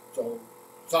 Yes. So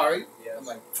sorry." Yes. I'm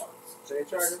like, "Fuck." So they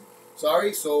charged him?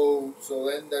 Sorry. So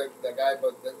then the guy,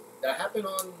 but that happened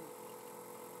on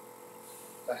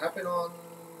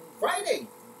Friday.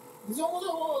 It's almost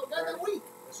a week.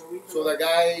 That's a week So ago. the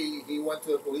guy, he went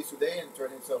to the police today and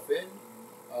turned himself in.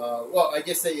 Well, I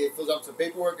guess they filled out some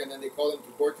paperwork and then they called him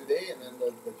to court today, and then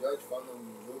the judge found him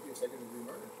guilty of second-degree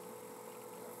murder.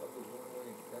 I thought it was going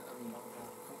away. I mean,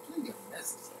 completely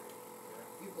unnecessary.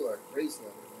 People are crazy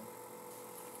out there, man.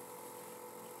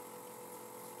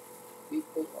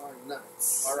 People are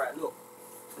nuts. Alright, look.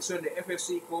 So the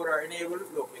FFC code are enabled.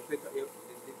 Look,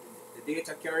 the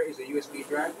data carrier is a USB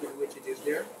drive in which it is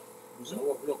there. So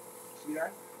look, see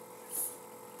that?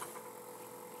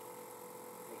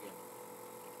 Again.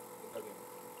 Look again.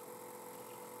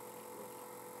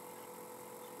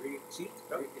 Really, see?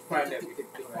 You find them.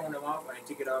 You found them off and you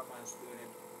take it off and it's doing it.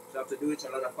 So you have to do it. So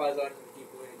a lot of files on it. You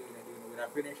keep doing it. When I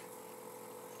finish,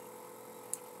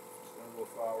 it's gonna go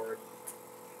forward.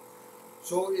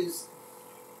 So is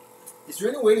there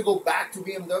any way to go back to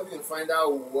BMW and find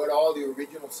out what all the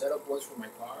original setup was for my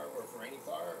car or for any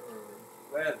car? Or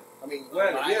Well, I mean, Well,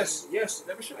 online? yes.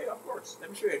 Let me show you, of course. Let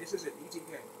me show you. This is it,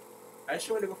 ETK. I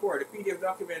showed you before. The PDF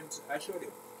document I showed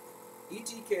you.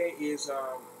 ETK is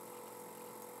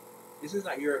this is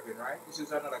not European, right? This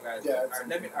is another guy's. Yeah, Alright,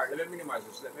 let me minimize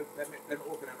this. Let me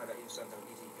open another instance of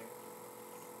ETK.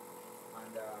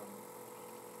 And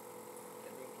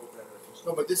let me open another instance.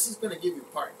 No, but this is going to give you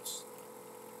parts.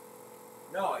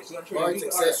 No, it's going to show you. Parts,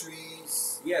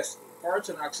 accessories. Yes, parts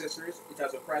and accessories. It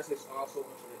has a price list also.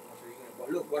 But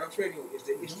look, what I'm showing you is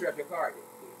the history of your car.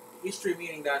 The history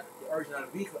meaning that the original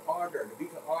vehicle order,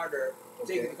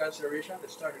 taking into consideration the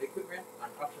standard equipment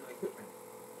and optional equipment.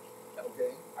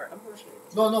 Okay. Alright, I'm going to show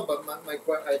you. No, but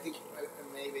I think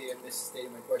maybe I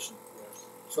misstated my question. Yes.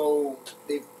 So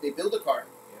they build a car.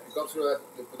 Yes. It comes through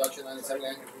the production line, assembly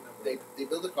line. They They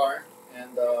build a car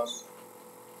and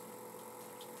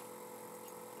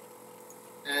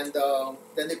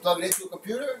then they plug it into a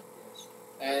computer yes.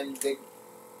 and they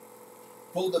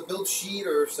pull the build sheet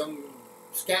or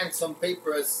scan some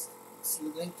paper as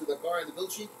linked to the car in the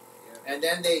build sheet, Yes. And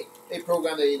then they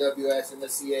program the AWS and the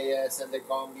CAS and the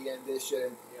Combi and this shit.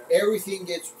 And Yeah. everything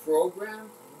gets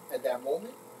programmed at that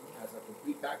moment as a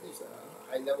complete package,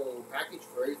 a high-level package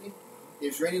for everything.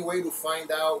 Is there any way to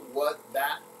find out what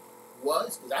that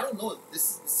was? Because I don't know.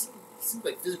 This seems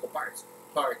like physical parts,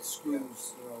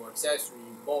 screws,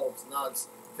 accessories, bolts, nuts,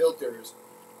 filters.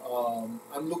 I'm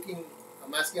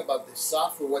asking about the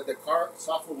software, what the car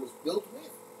software was built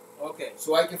with, Okay.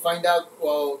 so I can find out.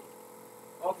 Well,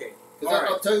 Okay. because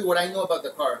I'll tell you what I know about the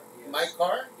car. Yes. My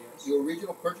car, Yes. the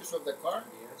original purchase of the car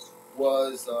Yes.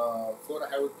 was Florida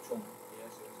Highway Patrolman.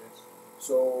 Yes.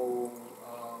 So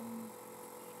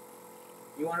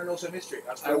You want to know some history?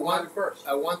 That's I what want- it first.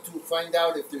 I want to find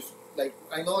out if there's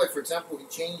I know for example he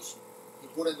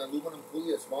put an aluminum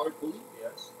pulley, a smaller pulley,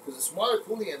 Yes. because the smaller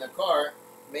pulley in the car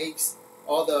makes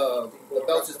all the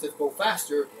belt systems go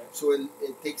faster, Yeah. so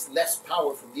it takes less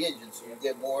power from the engine, so you Yes.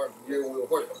 get more rear wheel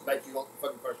horsepower. Yes. Like you don't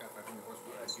fucking car got 500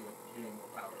 horsepower, Yes. you need more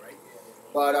power, right? Yeah.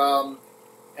 But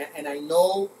and I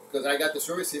know because I got the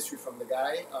service history from the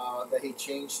guy that he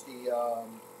changed the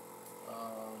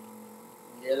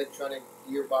electronic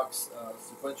gearbox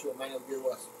sequential manual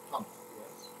gearbox pump.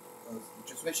 Yes. The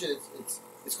transmission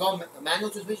it's called a manual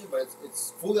transmission, but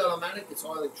it's fully automatic. It's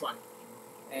all electronic,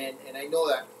 and I know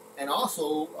that. And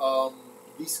also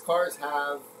these cars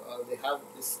have they have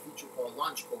this feature called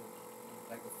launch code,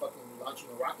 like a fucking launching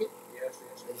a rocket. Yes.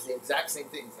 It's the exact same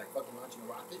thing. It's like fucking launching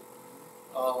a rocket.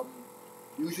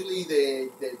 Usually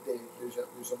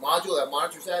there's a module that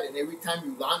monitors that, and every time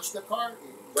you launch the car,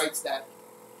 it writes that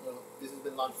this has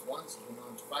been launched once, it's been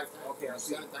launched 5 times, Okay, I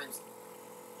see. 7 times.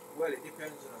 Well, it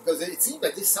depends on. Because it seems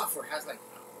like this software has like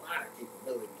a lot of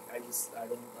capability. I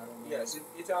don't know. Yes,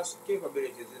 it has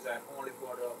capabilities designed only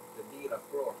for the dealer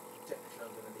floor, technicians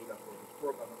in the dealer floor, to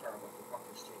program the car about the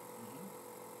fucking state.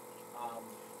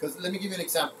 Because let me give you an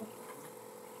example.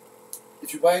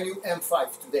 If you buy a new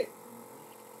M5 today,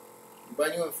 you buy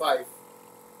a new M5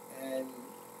 and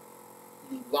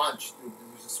you launch,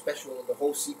 there's a special, the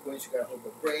whole sequence, you gotta hold the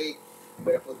brake, you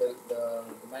gotta put the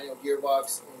manual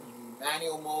gearbox in the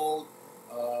manual mode,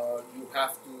 you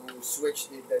have to switch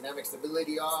the dynamic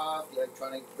stability off, the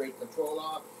electronic brake control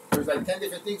off. There's like 10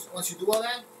 different things. Once you do all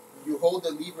that, you hold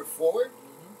the lever forward,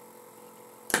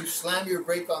 you slam your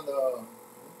brake on the,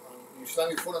 you slam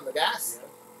your foot on the gas,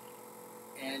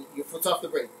 and your foot's off the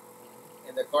brake.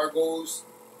 And the car goes,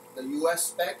 the US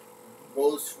spec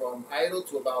goes from idle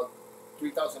to about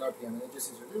 3,000 RPM, and it just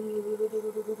says, when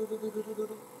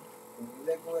you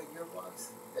let go of that gearbox,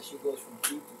 that shit goes from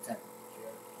 2 to 10.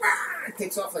 It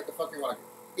takes off like a fucking rocket.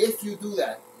 If you do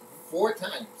that 4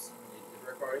 times,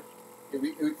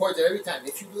 it records it every time.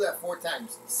 If you do that 4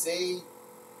 times, say you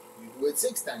do it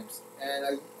 6 times,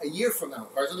 and a year from now,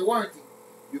 car's under warranty,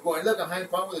 you go and look, I'm having a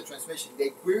problem with the transmission. They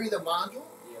query the module.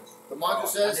 Yes. The module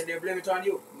says, and then they blame it on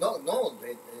you. no,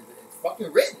 it's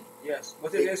fucking written. Yes.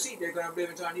 But if they see, they're gonna blame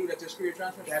it on you that they screw your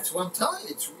transmission. That's what I'm telling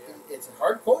you. It's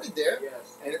hard coded there.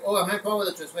 Yes. And I'm having a problem with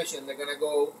the transmission. They're gonna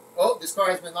go, oh, this car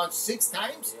has been launched 6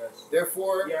 times. Yes.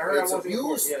 Therefore, Yeah, I heard it's about the report,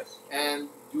 abused. yes. And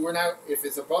you were now, if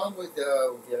it's a problem with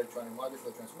the electronic module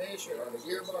for the transmission or the Yes,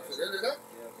 gearbox, yes, or Yes.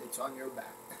 it's on your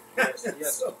back. Yes.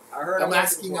 Yes. So, I heard. I'm about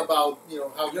asking it before. about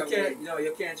how You come can't. No,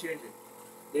 you can't change it.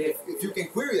 if you can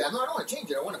query that. No, I don't want to change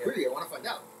it. I want to query it. I want to find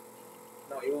out.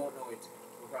 No, you won't know it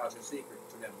because it's secret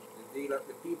to them.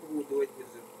 The people who do it is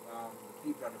the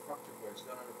people on the factory floor. It's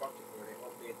done on the factory floor. They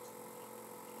update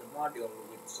the module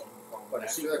with some form But of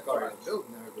after secret the car is files. built,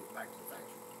 it never goes back to the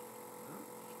factory.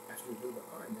 After you build the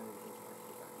car, it never goes back to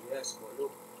the factory. Yes, but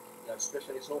look, there are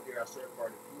specialists out there, are third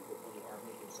party people who are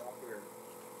making software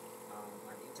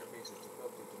and interfaces to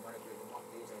plug to manipulate the mock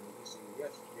data and the ECU.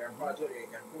 Yes, there are parts out there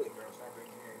you can do it. There are software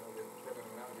engineers, the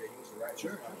programming language they use to write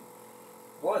Sure. this file.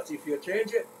 But if you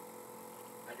change it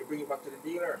and you bring it back to the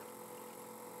dealer,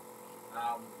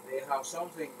 they have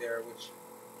something there which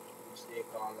they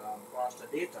call ISTA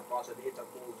data. ISTA data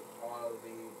pulls all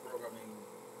the programming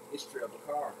history of the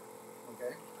car,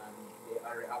 Okay. and they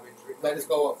already have it written. That is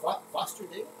called foster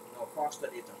data? No, ISTA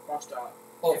data. ISTA.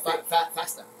 Oh, FA.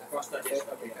 faster. Faster data,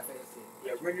 Okay, yeah. FAST.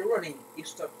 Yeah, when you're running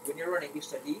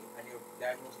ISTA-D and you're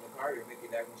diagnosing the car, you're making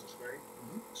diagnosis query.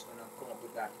 It's gonna come up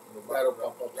with that in the That'll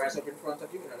box, pop up. right up in front of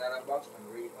you in a data box and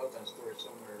read out and store it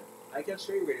somewhere. I can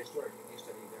show you where they store it in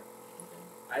ISTA-D there.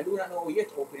 I do not know yet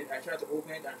open it. I try to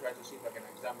open it and try to see if I can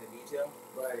examine the detail.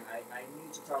 Right. I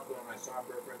need to talk to my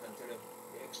software friend and tell him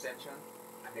the extension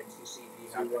and then to see if he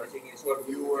See has what- anything in his What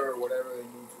viewer or whatever they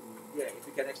need to. yeah, if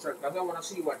you can extract, because I want to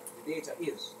see what the data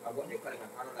is and what they can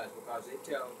analyze, because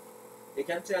they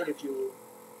can tell if you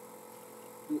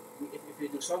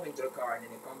do something to the car and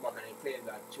then they come back and they claim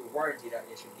that through warranty that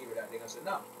they should give you that, they can say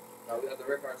no, Now we have the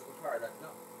records of the car that no,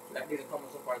 that didn't come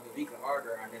as a part of the vehicle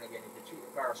order, and then again if you treat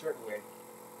the car a certain way,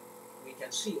 we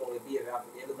can see all the behavior.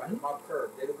 They look at the map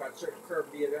curve, they look at certain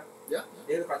curve behavior, Yeah.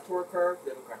 they look at torque curve,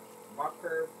 they look at map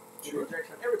curve, Sure.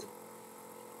 projection, everything.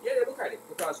 Yeah, they look at it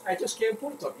because I just can't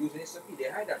put it up using ISTA-P. They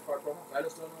hide that part from us. I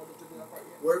just don't know how to do that part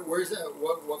yet. Where's that?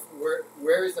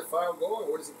 Where is the file going?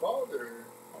 What is it called? Or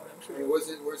Oh, let me show I mean, you.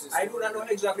 where's it? I do not know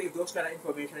exactly if those kind of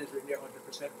information is written there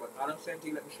 100%, but all I'm saying to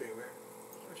you, let me show you where.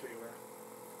 Let me show you where.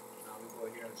 Now we go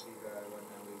here and see the one.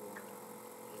 Now we go on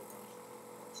programs.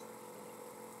 Oh, sorry.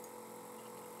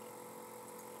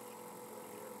 Go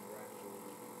here and right go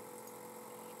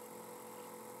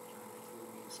and it will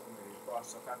be somewhere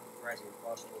across. I can't put right here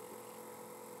across the open.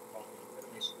 Okay, let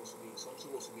me supposed to be. So I'm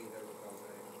supposed to be there because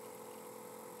I am.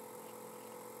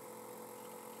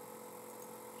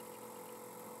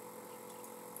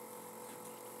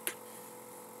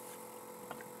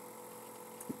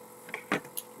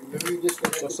 Remember you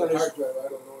disconnected So the hard drive. I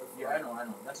don't know if. Yeah, I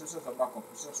know. That's just a backup.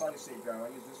 It's a solid state drive. I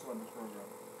use this one in the program.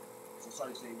 It's a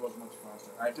solid state, it goes much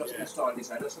faster. I just installed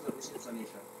this. I just set up this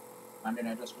installation. And then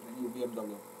I just put the new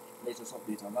BMW latest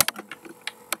update on that one.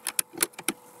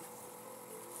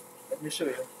 Let me show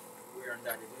you where and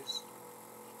that it is.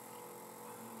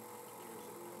 Here's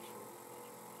it. Let me show you.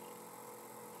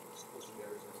 It's supposed to be a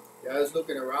result. Yeah, I was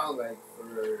looking around like for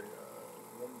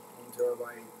one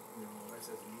terabyte, you know,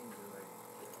 SSDs are like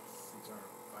 $600,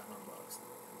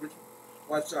 $500.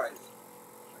 What size?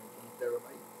 Like 1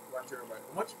 terabyte, 1 terabyte.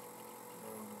 How much?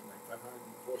 like 500,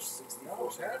 460, No,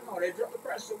 hell no. They dropped the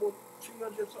price to about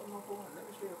 300 something off one. Let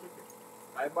me show you a picture.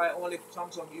 I buy only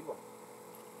Samsung Evo.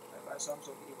 I buy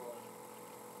Samsung Evo.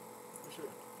 Let me show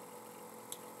you.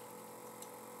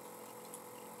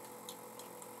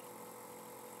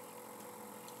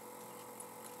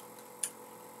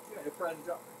 Yeah, the price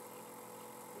dropped.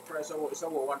 The price it's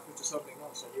about 150 something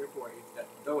else. So therefore, if that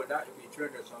double that would be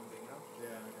 300 something, you know.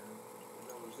 Yeah.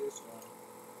 If that was this one,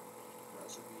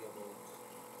 price would be about.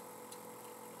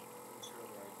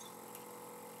 Terabytes.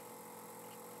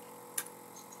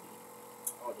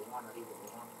 Oh, the one I leave it the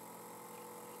one.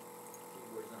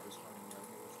 Keyboard is not responding right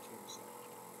here. Let's change this.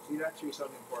 See that 3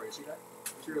 something for you. See that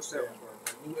 307 for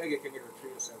it. A new egg can get a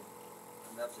 307,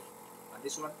 and that's it. And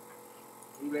this one,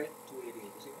 eBay 288. You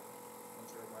see that? 1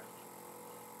 terabyte.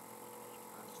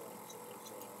 And so on and so forth.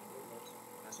 So there it goes.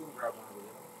 I soon grab one of them.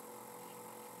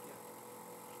 Yeah.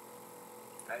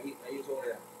 I use all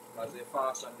that because they're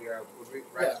fast and they're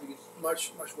right speeds.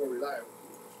 Much more reliable.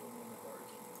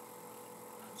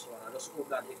 And so on. I just hope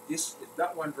that if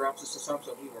that one drops, it's a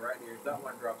Samsung Evo right there. If that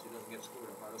one drops, it doesn't get screwed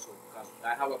up. I just hope because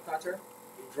I have a pattern.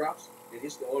 It drops. The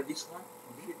old disc one.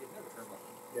 Shit, it never turned back.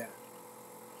 Yeah.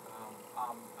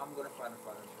 I'm gonna find a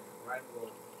pattern. Right go.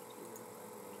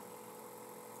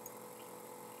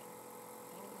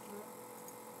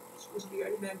 It's supposed to be. I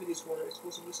didn't have this one. It's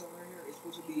supposed to be somewhere here. It's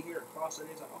supposed to be here. Cost it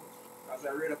is out. As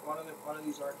I read up, all of them are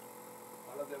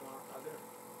there.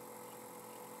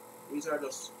 These are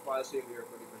just file save here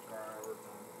for different car I worked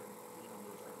on, different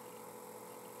numbers are.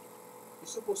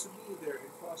 It's supposed to be there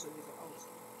in file save out.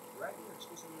 Right here, it's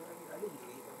supposed to be right here. I didn't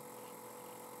delete them.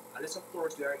 Unless of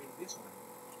course they are in this one.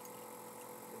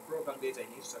 The program data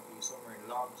in ISTA-P is somewhere in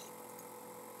logs.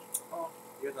 Oh,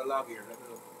 here's a log here. Let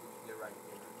me look. They're right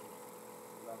here.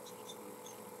 The log is supposed to be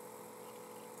this one.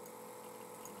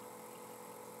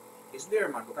 It's there,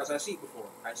 man, because I see it before.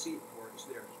 It's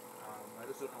there. I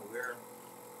just don't know where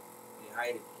they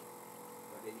hide it.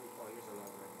 But they use, here's a log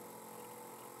right here.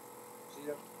 See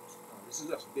that? No, this is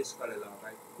just basically a log.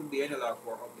 Right? It could be any log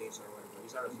for updates or whatever.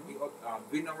 These are the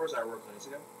VIN numbers I worked on. You see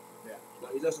them? Yeah.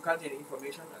 But it doesn't contain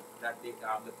information that the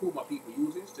Puma people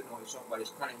uses to know if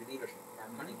somebody's conning the dealership or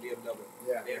conning BMW.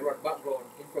 Yeah. They run background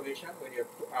information when you're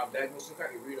diagnosing the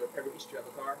car. You read out every history of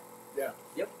the car. Yeah.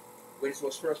 Yep. When it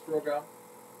was first programmed,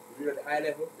 you read out the eye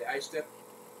level, the eye step,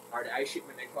 or the eye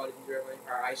shipment they call it in Germany,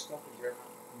 or eye stuff in Germany.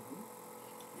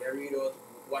 They read out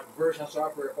what version of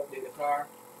software update the car.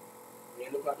 They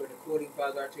look at when the coding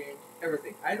files are changed.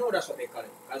 Everything. I know that's what they call it.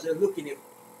 Because they're looking if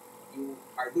you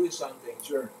are doing something.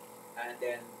 Sure. And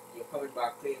then you're coming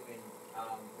back claiming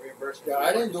reimbursement. Yeah,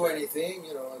 I didn't do anything,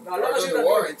 you know. No, as long as you the don't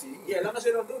warranty. Yeah, as long as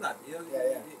you don't do nothing. You know,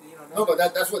 Yeah. you know, No, but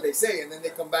that's what they say, and then they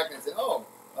come back and say, oh,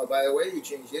 by the way, you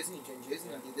changed this and you changed this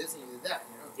and you did this and you did that.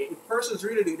 You know. if persons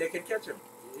really do, they can catch them.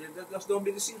 Just don't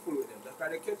be deceitful with them. That's how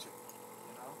they catch you.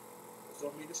 You know, just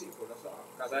don't be deceitful. That's all.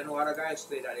 Because I know other guys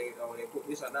say that they put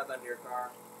this and that on their car,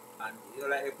 and you know,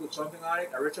 like they put something on it,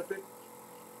 a retrofit.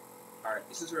 All right,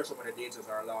 this is where some of the data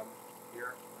are logged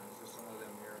here, and this is some of them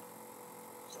here.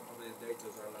 Some of the data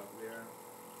are logged there.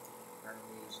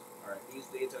 Alright, these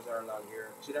data are logged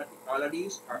here. See that all of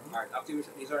these are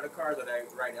activation. These are the cards that I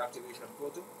write the activation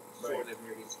code to. Store them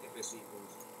here. These FSC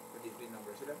codes with these bin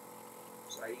numbers. See them?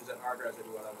 So I use an archive to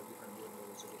do a lot of different bin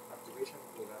numbers. So the activation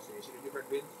codes. I say, see the different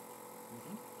bins.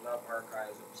 Log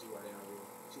archives. And see what they are doing.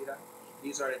 See that?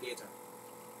 These are the data.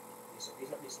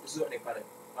 This is what they call it.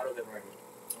 All of them right here.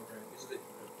 Okay. This is the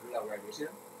log right here. See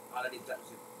them? All of these. That's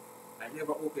it. I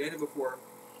never opened any before.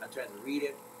 I tried to read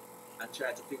it and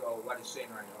try to figure out what it's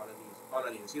saying right now. All of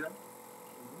these, see them?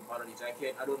 All of these. I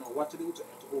don't know what to do to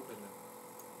open them.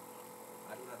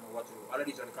 I do not know what to do. All of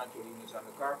these are the control units on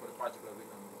the car for the particular VIN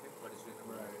number, okay? For this VIN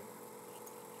number. Right.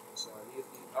 So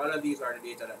all of these are the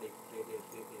data that they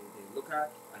look at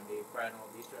and they find out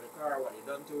the history of the car, what they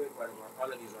done to it, whatever. All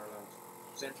of these are logs.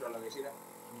 Central log, you see that?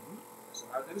 So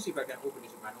let me see if I can open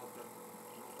this with my notepad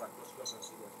plus and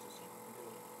see what it is.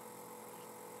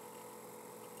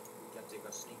 Take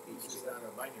a sneak peek. This is not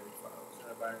a binary file. It's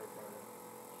not a binary file.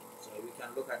 So we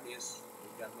can look at this. We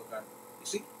can look at. You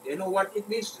see, they know what it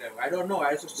means to them. I don't know.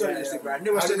 I just tell this thing, but I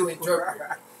never how said do you it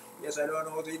interpret? Yes, I don't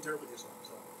know how to interpret this one.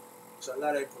 So it's a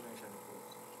lot of information.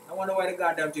 I wonder why the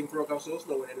goddamn thing broke up so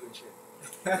slow when they're doing shit.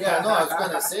 Yeah, no, I was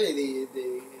gonna say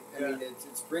I mean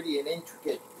it's pretty an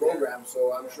intricate program,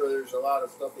 so I'm sure there's a lot of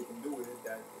stuff they can do with it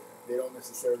that they don't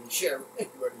necessarily share with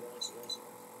anybody else.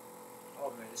 Oh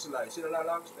man, it's a lot. You see a lot of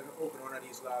logs? Let me open one of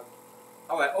these logs.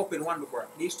 Oh, I opened one before.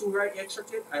 These two right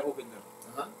extracted, I opened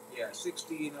them. Yeah,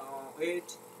 16,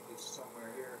 8. It's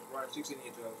somewhere here. Right, 16,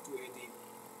 8, 12, 280.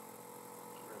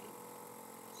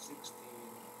 16.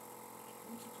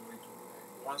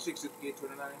 168,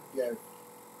 29. Yeah. If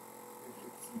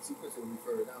it's in sequence, it will be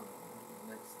further down.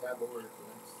 The next tab over to the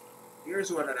next.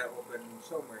 Here's one that I opened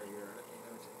somewhere here. Let me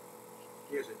check.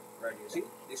 Here's it, right here. See?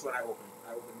 This one I opened.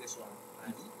 I opened this one.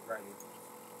 And right here.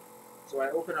 So I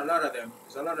open a lot of them.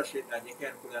 There's a lot of shit that you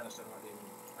can't fully understand what they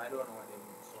mean. I don't know what they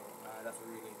mean. So I have to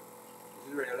really. This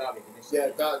is really logic.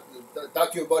 Yeah,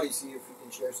 talk to your buddy, see if you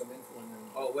can share some info on them.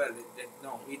 Oh well,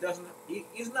 no, he doesn't.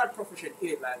 He's not proficient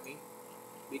in it like me,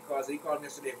 because he called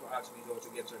me yesterday for asking me how to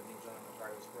get certain things on the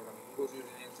various programming. He was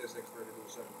using NCS Expert to do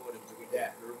certain coding to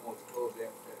get the remote to close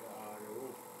the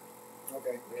roof.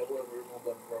 Okay. We have whatever remote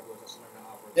button for was a certain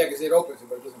operator. Yeah, because it opens it,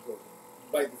 but it doesn't close it.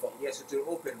 By default. Yes, it will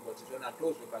open, but it will not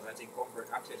close because I think comfort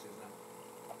access is not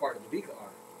a part of the vehicle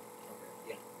order. Okay.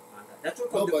 Yeah. And that's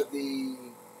what. No, but the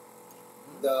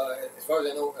as far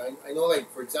as I know, like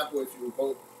for example, if you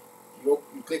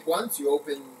click once, you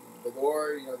open the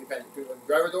door, depending if you open the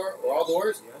driver door or all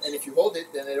doors, and if you hold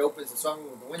it, then it opens the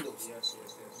sunroof with the windows. Yes.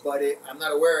 But I'm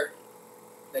not aware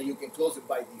that you can close it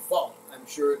by default. I'm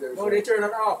sure there's. No, they turn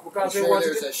it off because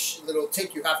there's a little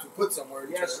tick you have to put somewhere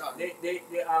to turn it on.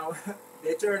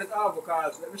 They turn it off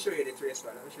because let me show you the trace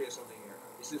file. Let me show you something here.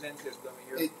 This is NCS coming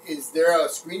here. Is there a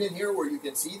screen in here where you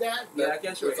can see that? Yeah, I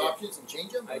can show you. Options and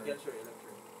change them. I can show you. Let me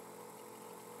show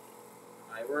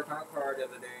you. I worked on a car the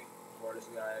other day for this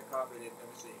guy. I copied it. Let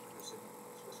me see. It's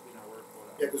supposed to be in our work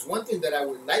folder. Yeah, because one thing that I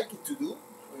would like it to do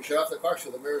when you shut off the car,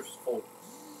 so the mirrors fold.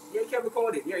 Yeah, it can be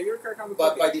coded. Yeah, your car can be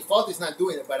But coded. by default, it's not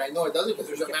doing it. But I know it does it because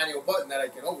there's a manual button that I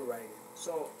can override it.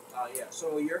 So,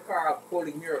 So your car have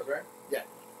folding mirrors, right? Yeah.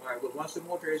 All right, but once the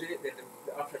motor is in it, then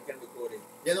the option can be coded.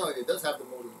 Yeah, no, it does have the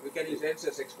motor. We can use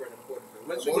NCS Expert and code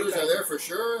it. The motors are there for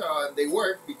sure. They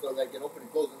work because I can open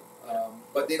and close them.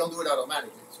 But they don't do it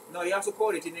automatically. So. No, you have to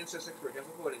code it in NCS Expert. You have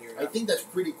to code it here. I think that's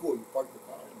pretty cool. You park the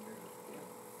car in there.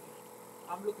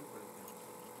 Yeah. I'm looking for it now.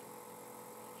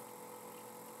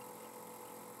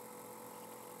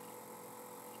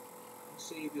 Let's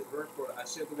see if his work folder. I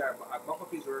saved the guy. I back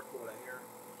up his work folder here.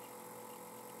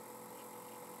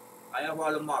 I have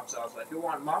all the maps also. If you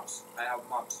want maps, I have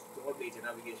maps to update your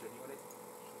navigation unit.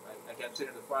 I can send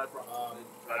you the file from.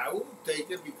 I will take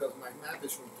it because my map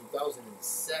is from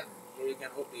 2007. Yeah, you can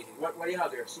update it. What do you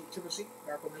have there? Triple C?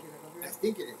 Car communication computer? I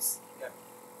think it is. Yeah.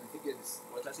 I think it is.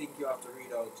 But I think you have to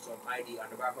read out some ID on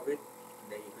the back of it,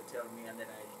 and then you can tell me, and then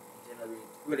I generate.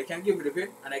 Well, they can give me the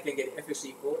VIN, and I can get the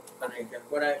FSC code, and I can.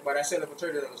 But I sell it for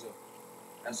 $30 though.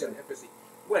 I sell the FSC.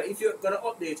 Well, if you're gonna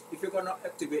update, if you're gonna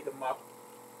activate the map.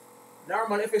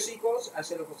 Normal FSC codes, I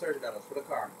sell it for $30 for the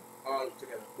car all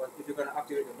together. But if you're gonna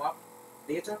activate the map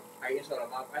data, I install a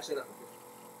map, I sell it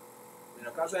for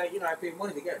 $50. Because I pay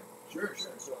money to get it. Sure.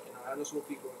 So I just hope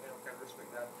people can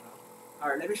respect that. All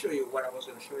right, let me show you what I was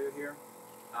gonna show you here.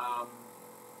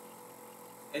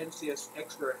 NCS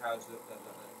Expert has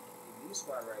these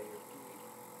file right here.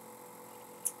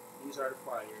 These are the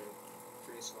file here,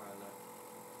 trace file.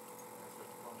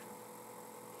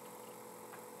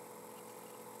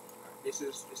 This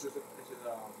is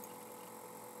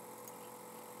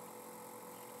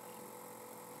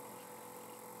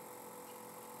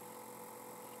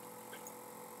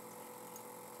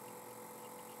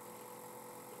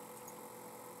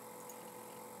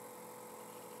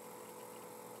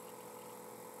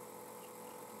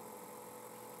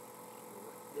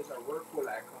there's a workflow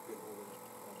that I copied over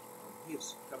from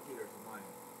his computer to mine,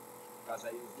 because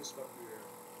I use this computer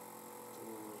to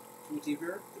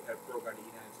TVR to help program the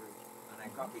E93, and I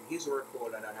copied his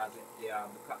workflow that has the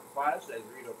files that is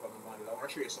read out from the module. I want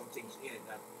to show you some things in it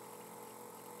that.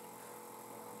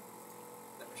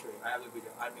 Let me show you. I have a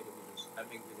video. I make videos. I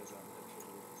make videos on it. Let me show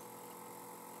you the videos.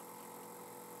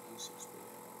 E60.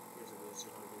 Here's a video. See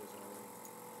how many videos are already.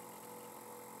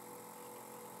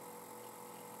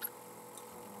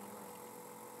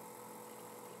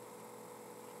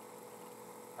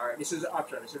 Alright, this is the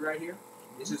option. This is right here.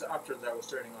 This is the option that I was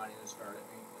turning on in this car. Let me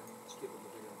skip the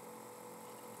video.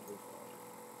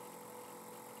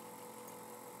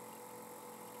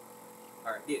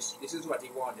 Alright, this is what he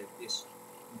wanted. This.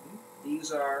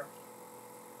 These are.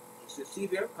 This is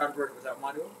CVM converted with that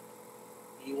module.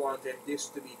 He wanted this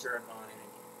to be turned on in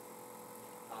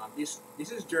it.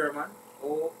 This is German.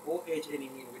 OHNE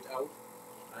mean without,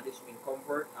 and this mean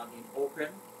comfort. I mean open.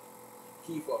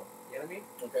 Key fob. You know what I mean?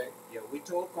 Okay. Yeah,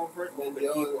 without comfort, And open the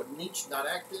key other fob. niche not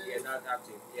active. Yeah, not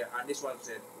active. Yeah, and this one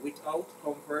said without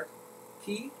comfort,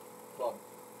 key fob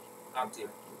active.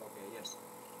 Okay, yes.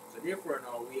 So therefore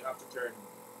now we have to turn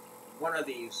one of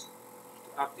these to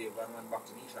active and one back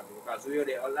to niche active, because where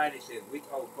the online it says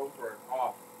without comfort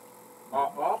off.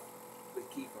 Off with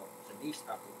key fob. So niche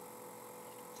active.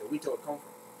 So without comfort.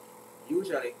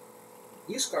 Usually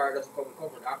this car doesn't come with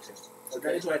comfort access. So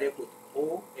that is why they put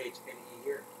OHNE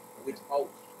here. Without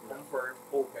comfort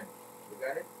open. You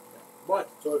got it? Yeah. But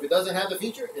So if it doesn't have the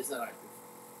feature, it's not active.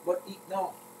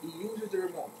 he uses the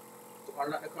remote to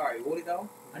unlock the car. He hold it down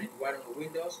and it widen the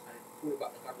windows and it pull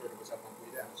back the converter and put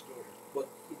it down exposure. But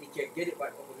he can't get it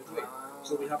back opposite way.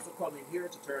 So we have to come in here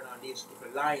to turn on these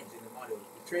different lines in the module.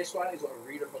 The trace file is what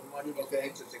we read from the module. Okay.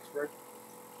 It's expert.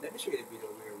 Let me show you the video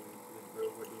where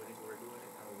we're doing it. We're doing it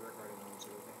and we're recording on this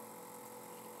everything.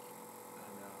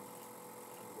 And go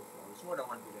forward. It's more than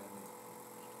one video.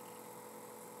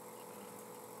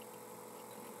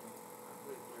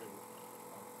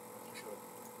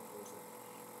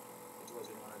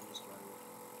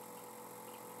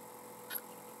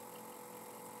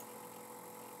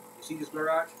 See this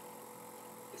garage?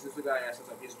 This is the guy that sets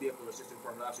up his BMW system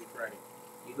from last week Friday.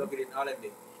 He's looking in Holland.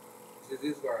 This is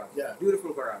his garage. Yeah.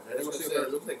 Beautiful garage. I was gonna say, it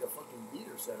looks like a fucking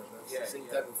beater setup. That's the same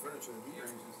type of furniture the beater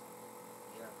uses.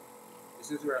 Yeah.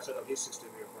 This is where I set up his system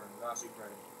here for him last week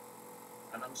Friday.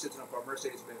 And I'm setting up a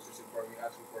Mercedes-Benz system for him. He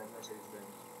asked me for a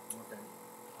Mercedes-Benz. Okay.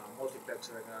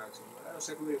 Multiplexer, and I asked him, I was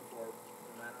waiting for $900.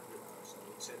 So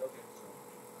he said, okay, so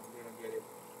I'm going to get it.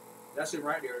 That's him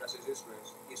right there. That's his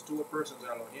place. It's two persons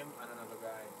that are on him and another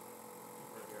guy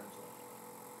right there. And so,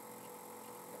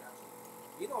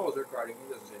 he knows recording. He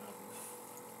doesn't say nothing. He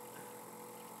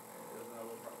doesn't have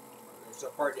a problem. It's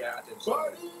a party I attend. So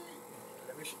Party!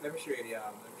 let me show you the.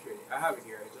 Let me show you. I have it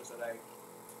here. It's just that I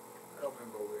don't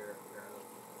remember where I left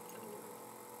it. Let me look.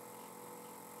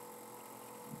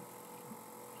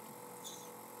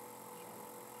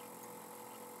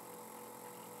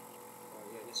 Oh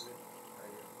yeah, this is it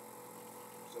right here.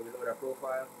 So we load a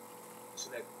profile,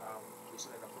 select a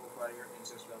profile here in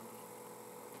system.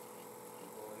 We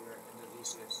go here into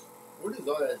DCS. What is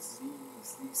all that Z,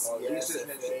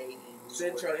 ISTA-D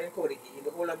central encoding key. In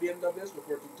the older BMWs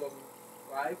before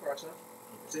 2005 or so,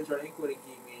 central encoding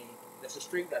key meaning that's a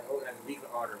string that outlines the vehicle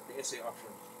order, the SA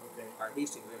options. Okay. Are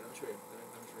these things? Let me show you.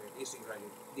 These things right here.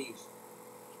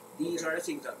 These are the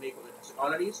things that make up it. So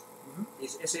all of these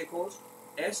is SA codes.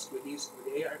 S with these with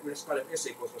the we just call them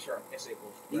SA codes for short. SA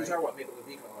codes. These are what make up the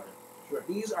vehicle order. Sure.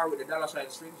 These are with the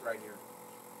 $ strings right here.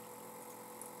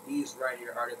 These right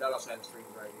here are the $ strings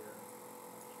right here.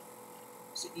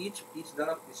 See each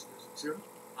dollar is zero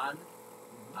and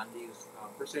these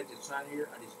percentage sign here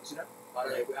and this. You see that?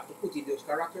 Alright, we have to put in those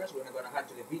characters. We're not going to add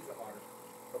to the vehicle order.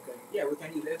 Okay. Yeah, we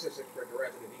can use the SSX for the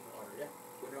right to the vehicle order. Yeah.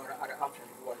 We know other option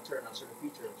if we want to turn on certain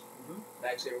features.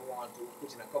 Like say we want to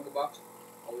put in a combo box,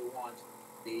 or we want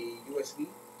the USB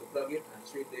to plug in and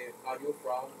stream the audio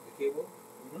from the cable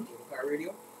to the car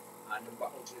radio and then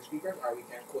back out to the speakers, or we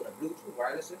can code a Bluetooth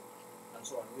wirelessly and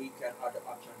so on. We can add the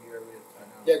option here with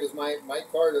yeah, because my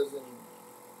car doesn't.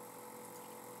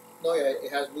 No, yeah, it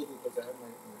has Bluetooth because I have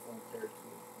my phone paired to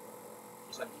it.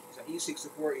 It's an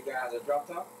E64. It has a drop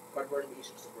top converted to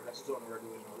E64. That's the one we're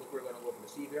doing now. Look, we're going to go for the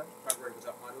CVM converted to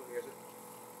top module. Here's it.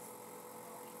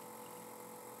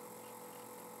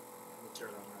 Let me turn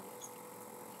on my voice.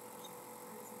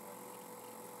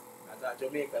 I thought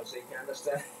Jamaican, so you can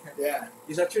understand. Yeah.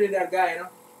 He's a Trinidad guy, you know.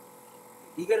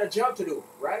 He got a job to do,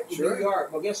 right? In Sure. New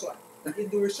York. But guess what? He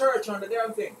didn't do research on the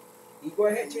damn thing. He go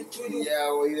ahead to do. Yeah,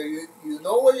 well, either you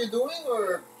know what you're doing,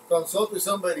 or Consult with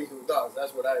somebody who does.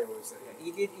 That's what I always say.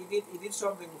 Yeah, he did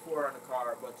something before on the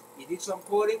car, but he did some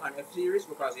coding on F series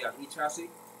because he have E chassis.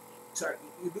 Sorry,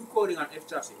 you do coding on F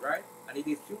chassis, right? And he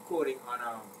did few coding on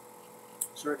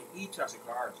certain E chassis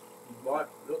cars. But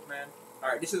look, man. All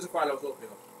right, this is the file I was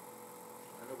opening up.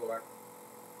 Let me go back.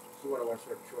 This is what I want to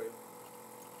show you.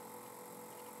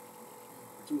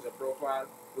 We choose a profile.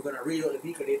 We're gonna read out the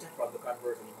vehicle data from the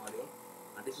conversion module,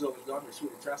 and this is what we've done. We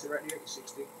shoot the chassis right there. It's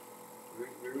 60.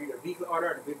 We read the vehicle order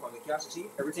and the vehicle from the cast. You see,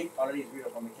 everything already is read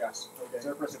out from the cast. Okay. So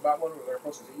we're pressing back one. We're gonna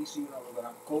process the ECU. Now we're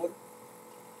gonna code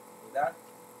with that.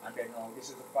 And then this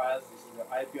is the files, this is the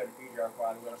IP and the PGR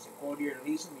file. We're going to say code here and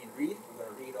listen, mean read. We're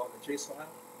going to read out the trace file.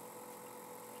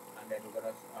 And then we're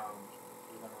going to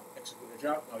execute the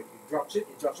job. Now it drops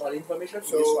it drops all the information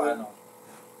So, in this file now.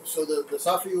 So the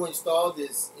software you installed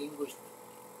is English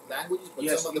languages, but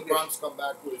Yes, some of the English. prompts come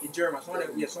back with In German, some of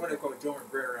them call it German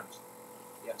variants.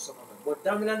 Yeah, some of them. But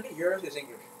dominantly yours is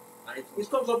English. And it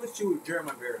comes up with two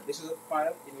German variants. This is a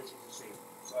file in which it's the same.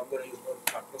 So I'm going to use .++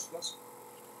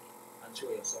 and show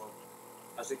you. So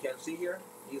as you can see here,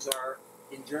 these are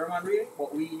in German really,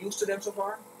 but we used to them so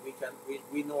far.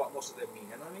 We know what most of them mean,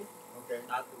 you know what I mean? Okay.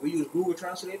 And we use Google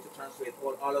Translate to translate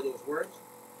all of those words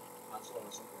and so on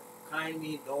and so forth. Kind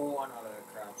mean no and all of that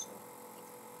crap. So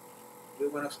we're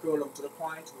gonna scroll up to the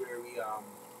point where we're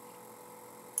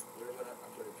gonna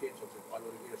actually change something all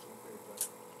over the video so but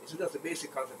this is just the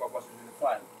basic concept of what's in the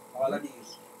file. All of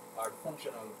these are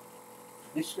functional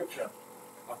description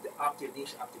of the active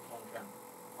niche active function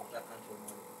of that control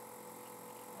module.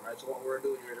 Alright, so what we're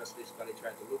doing here is basically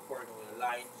trying to look for the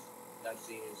lines that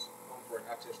says comfort,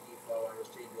 access, default, and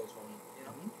restraint goes from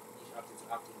niche active to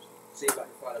active. Save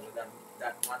back the file as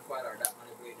that one file or that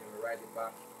manipulator and write it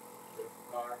back to the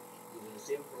car using the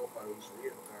same profile we used to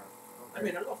read the car. Okay. I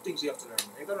mean, a lot of things you have to learn.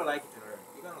 You're gonna like it to learn.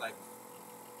 You're gonna like it.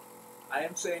 I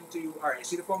am saying to you, alright, you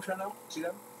see the function now? See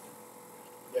them?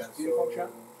 Yeah. See the function?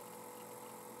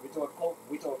 Without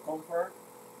comfort,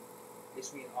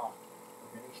 this means on.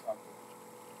 Niche active.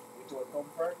 Without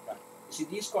comfort, that. You see,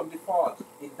 these come default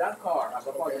in that car as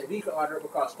a part of the vehicle order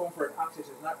because comfort access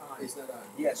is not on. It's not on.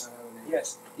 Yes.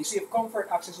 Yes. You see, if comfort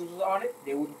access was on it,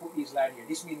 they wouldn't put these lines here.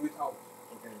 This means without.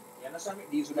 Okay. You understand me?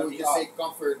 These would You have would the just off. say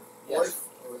comfort. Yes.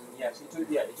 Or Yes. It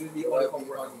would be only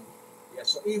comfort. on. Yes.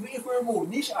 So if we remove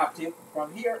niche active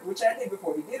from here, which I did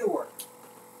before, it didn't work.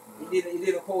 It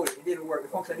didn't code it. It didn't work. The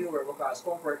function didn't work because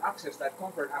comfort access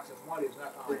module is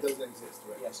not on. It doesn't exist,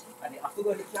 right? Yes. And you have to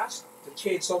go to the class to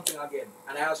change something again.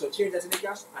 And I also changed that in the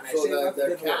class. And I So saved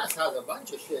the that. cast has a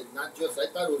bunch of shit, not just. I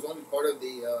thought it was only part of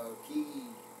the key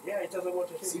Yeah, it does a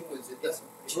bunch of shit. sequence. It Yeah. doesn't.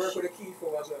 It works with the key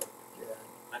for as well.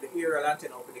 Yeah. And the aerial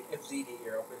antenna up in the FZD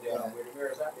here, up in there, Yeah. where the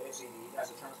mirror is at, the FZD, it has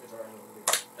a transmitter around over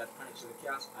there that connects to the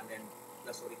cast, and then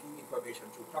that's what the key information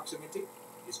through proximity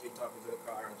is being talking to the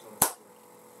car and so on and so forth.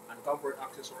 And comfort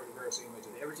access works the very same way to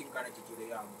everything connected to the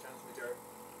transmitter,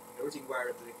 everything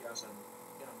wired to the cast, and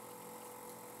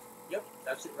yep,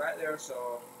 that's it right there.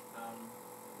 So let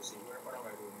me see, what am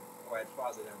I doing? Oh, I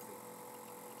paused the damn thing.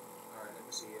 Alright, let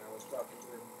me see, I was talking to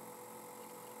him.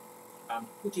 I'm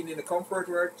putting in the comfort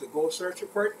word to go search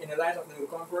for it in the light of the new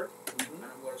comfort, and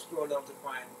I'm going to scroll down to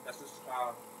find that's just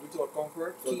without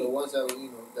comfort. So Key. the ones that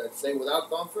that say without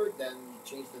comfort, then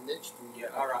change the niche to. Yeah,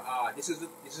 alright. These are the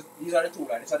two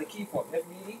lines. These are the key fob.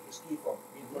 FBD is key fob.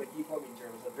 Means for the key fob in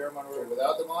German. It's a German So word.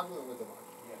 without the module and with the module.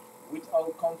 Yeah.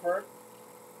 Without comfort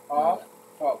of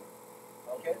fob.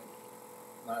 Okay.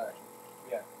 Not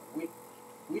Yeah.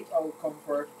 Without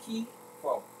comfort key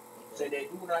fob. So they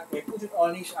put it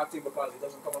on niche active because it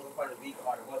doesn't come as a part of the vehicle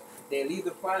order. But they leave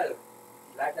the file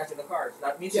like that in the cars.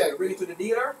 That means you bring it to the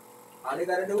dealer. All they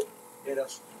gotta do, they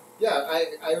just. Yeah,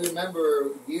 I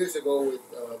remember years ago with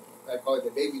I call it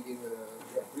the baby dealer,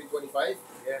 the 325.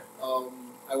 Yeah.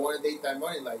 I wanted daytime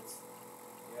running lights.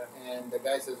 Yeah. And the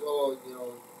guy says, "Oh,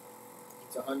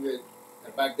 it's 100."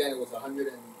 And back then it was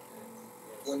 $120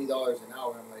 an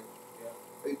hour. I'm like, Yeah.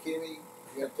 "Are you kidding me?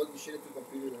 You gotta plug the shit into the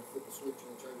computer and flip a switch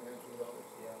and charge me $120."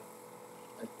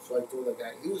 Yeah. And so I told the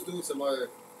guy, he was doing some other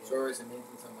service and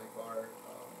maintenance on my car.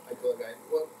 I told the guy,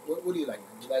 what do you like,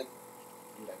 man? You like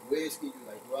whiskey? You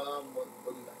like rum? What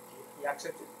do you like? He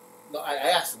accepted. No, I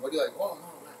asked him, what do you like? Oh, no,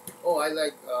 man. Oh, I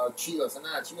like Chivas. And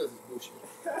Chivas is bullshit.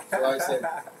 So I said,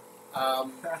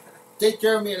 take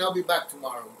care of me and I'll be back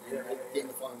tomorrow. And I gave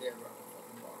the phone there, brought a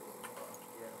fucking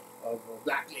bottle of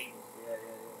Black Label.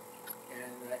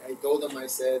 And I told him, I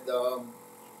said,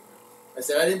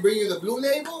 I didn't bring you the Blue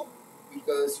Label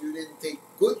because you didn't take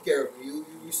good care of me.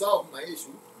 You solved my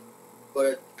issue.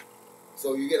 But,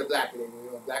 so you get a Black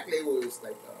Label. Black Label is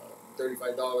like a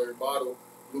 $35 bottle.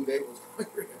 Blue Label is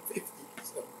 $150.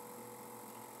 So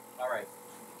Alright.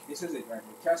 This is it, right?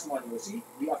 The CAS module. See,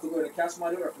 we have to go to the CAS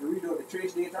module, we have to read out the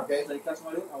trace data. Okay. So the CAS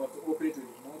module, I have to open it with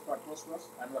Notepad++,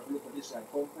 and we have to look for this line,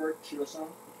 comfort, chill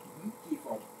sound, key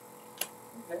fob.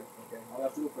 Okay? Okay. I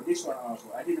have to look for this one also.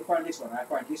 I didn't find this one. I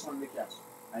find this one in the CAS.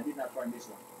 I did not find this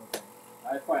one. Okay.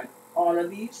 I find all of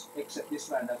these except this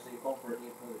line that say comfort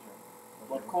laid position.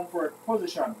 But comfort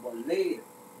position, but laid.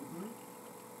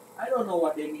 I don't know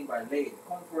what they mean by laid.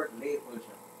 Comfort laid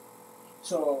position.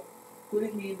 So could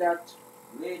it mean that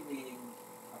laid meaning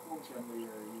a function where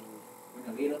you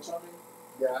when you laid on something?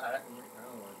 Yeah, I don't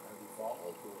know. I default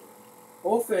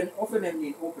or Often they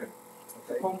mean open.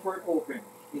 So okay. comfort open.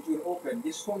 It will open.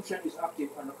 This function is active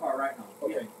on the car right now.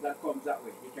 Okay. Yeah, that comes that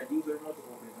way. You can use the remote to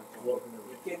open it and close it. Open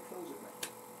it. You can't close it like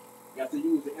that. You have to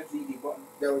use the FDD button.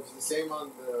 Yeah, which is the same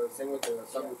with the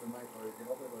sunroof in my car. You can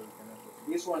open it or you cannot close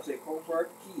it. This one say comfort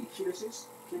key. Chilisis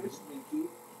mean key.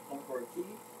 Comfort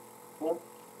key. Pump.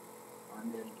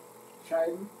 And then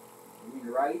chime mean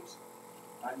right.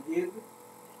 Unhib.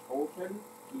 Open.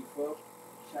 Key fob.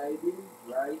 Chiming.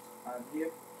 Right.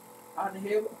 Unhib.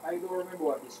 Unhib. I don't remember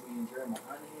what this means in German.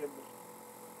 Unhib.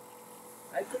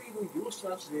 I could even use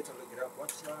translate and look it up.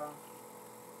 What's unhib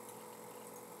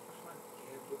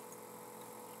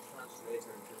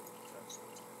translator in German?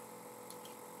 Translator.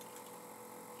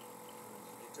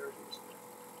 Translator is there.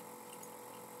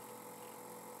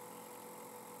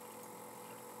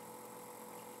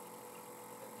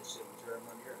 Let me say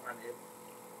German here. Unhib.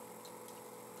 So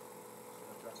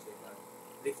I'll translate that.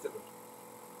 Liftable.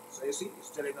 So you see, it's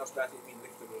telling us that it means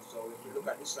liftable. So if we look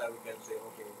at this side, we can say,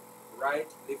 okay, right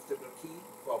liftable key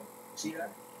from. You see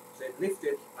that? So it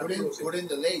lifted and closed Put in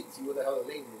the lade. See what the hell the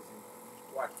lade is.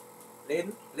 What?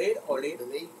 Laid? Laid or laid? The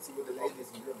lade. See what the lade is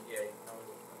in German. Yeah, yeah. Now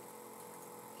look.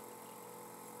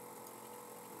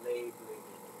 Laid, laid.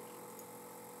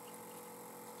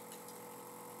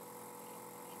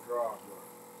 Draw.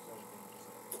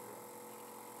 Something.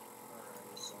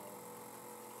 Alright, so.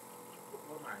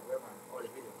 Where am I? Oh, the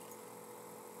video.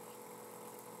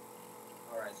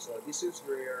 Alright, so this is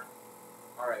where.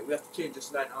 Alright, we have to change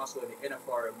this line also in the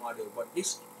NFR module. But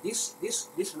this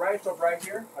write up right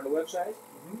here on the website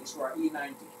is for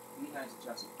E90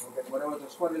 chassis. Okay. But I was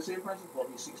just for the same price for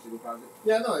E60 because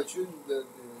Yeah, no, it shouldn't. The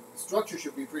structure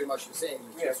should be pretty much the same.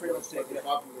 It's Yeah, just pretty much the same, what they're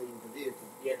populating the vehicle.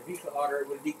 the vehicle order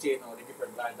will dictate now the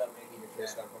different lines that may be the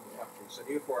trace car from the factory. So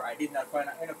therefore, I did not find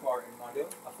an NFR in module,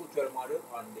 a full 12 module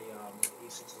on the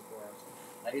E64. So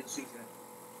I didn't see it.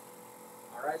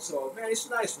 Alright, so man, it's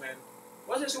nice, man.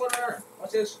 What's this you want to learn?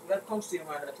 What's this that comes to your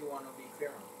mind that you want to be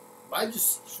clear on? I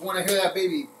just want to hear that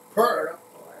baby purr.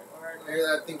 Alright. I hear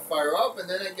that thing fire up, and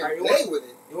then I can Alright, you play with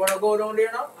it. You want to go down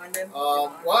there now? And then.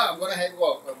 Well, I'm gonna head.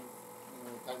 Well,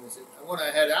 time is it? I'm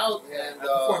gonna head out, Yeah, and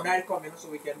before night coming, so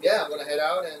we can. yeah, I'm gonna head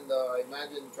out, and I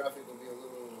imagine traffic will be a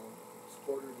little. It's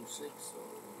 5:45, so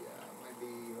yeah, it might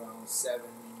be around 7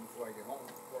 before I get home.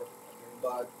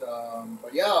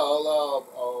 But yeah,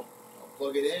 I'll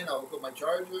plug it in. I'll hook up my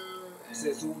charger. And Is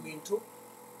it Zoom mean too?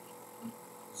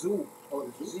 Zoom. Oh,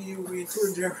 the Zoom. Z-U mean too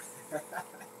in German.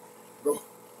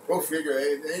 Go figure.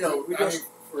 You know, We I just-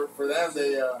 mean, for them,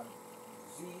 they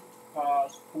Z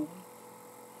pause boom.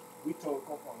 We told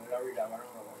Company I read that, but I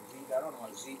don't know what Z. I don't know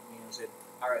what Z means. It.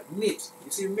 All right, mit.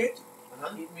 You see mit?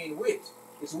 uh-huh. It means wit.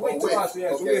 It's wit to wit. us.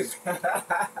 Yes, Okay. wit.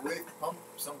 with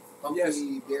some pumpy Yes.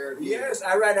 bear. Yes,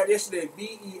 I read that yesterday.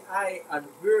 B-E-I and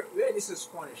ver. Where this is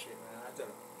Spanish shit, man. I tell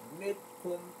you. Mit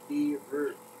cum de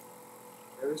ver.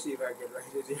 Let me see if I can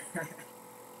write it here.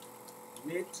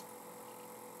 Mit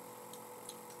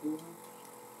cum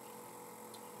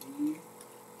de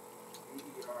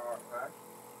V-E-R, right?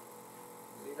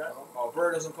 See that? Oh,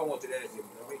 ver doesn't come out with anything.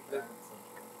 Let me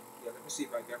see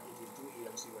if I can put it 2E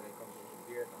and see what it comes out with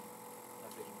here. No,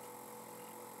 nothing.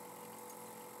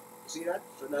 You see that?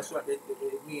 So that's what it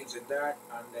means in that.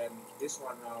 And then this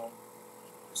one now,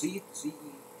 Z-E-I-T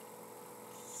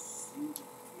mean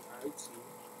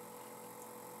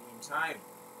time.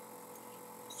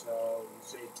 So you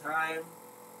say time,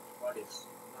 what is?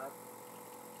 Not,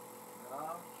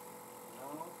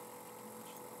 no.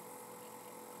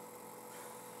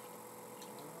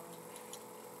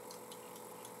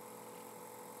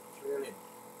 Trillion.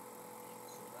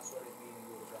 So that's what it means in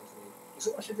Google Translate.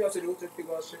 So what should you have to do to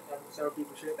figure out shit and serve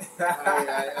people shit?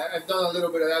 I've done a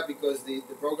little bit of that because the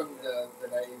program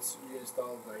that I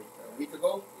reinstalled like a week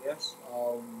ago, Yes.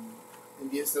 in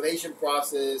the installation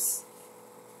process,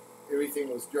 everything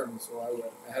was German. So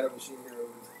I had a machine here.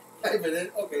 Type it in.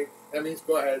 Okay, that means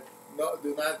go ahead. No,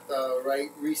 do not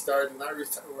restart. Do not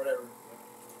restart or whatever.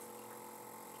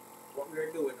 What we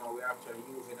are doing now, we are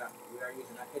using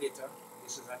an editor.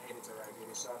 This is an editor right here,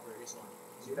 the software, this one.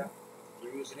 See that?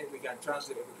 we're using it. We can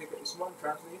translate. If we click this one,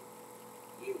 translate.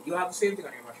 You have the same thing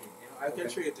on your machine. You know, I can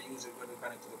show you to use it when we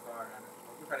connect to the car and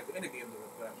we connect to any BMW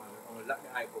for that matter. Or we lock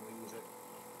the iPhone, we use it.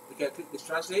 We can click this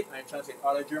translate and translate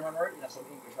all the German word and some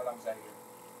English alongside here.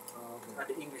 And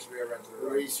the English rearrange to the right.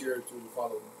 Very easier to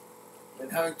follow.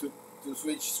 And having to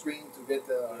switch screen to get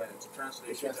the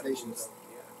translations.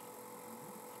 Yeah.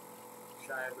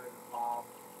 Scheiben off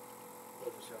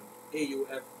position.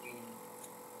 AUF mean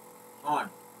on.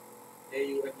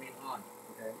 AUF mean on.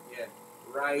 Okay. Yeah.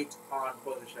 Right on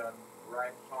position.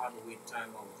 Right on with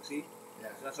timeout. You see? Yeah.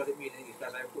 So that's what it means in English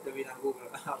because I put them in on Google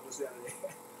almost the other day.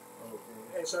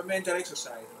 Okay. It's a mental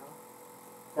exercise, you know.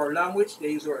 For language,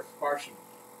 they use the word sparshy.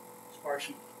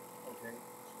 Sparshy. Okay.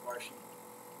 Sparshy.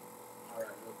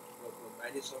 Alright, look. I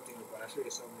did something look, I'll show you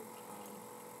something.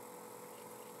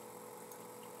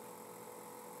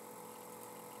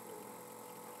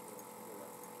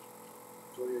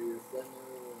 So your friend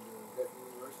deaf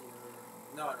university?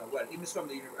 No, well, Emus from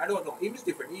the university. I don't know. Emus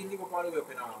different. He live up all the way up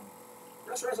in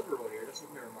that's right up the road here. That's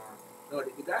up Miramar. No,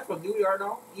 the guy from New York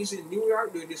now. He's in New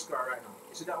York doing this car right now.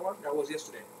 You see that one? That was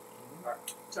yesterday.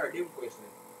 Sorry, day before yesterday.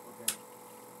 Okay.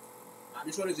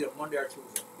 This one is here Monday or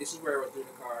Tuesday. This is where I was doing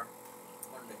the car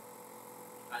Monday.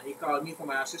 And he called me for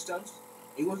my assistance.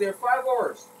 He was there 5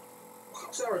 hours.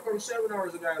 6 hours, probably 7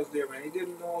 hours the guy was there, man. He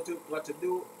didn't know what to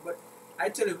do. But I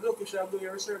tell him, look, you should have done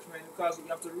your research, man, because you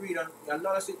have to read on a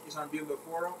lot of it is on BMW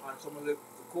forum and some of the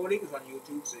coding is on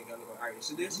YouTube, so you can look at alright, you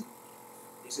see this?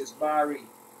 This is Barry.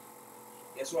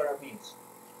 Guess what that means?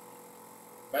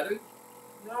 Battery?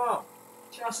 No.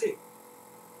 Chassis.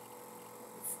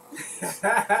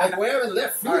 Like we're in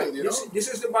left field, Alright, you know? this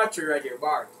is the battery right here,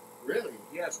 Bart. Really?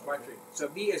 Yes, battery. So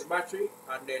B is battery,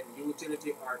 and then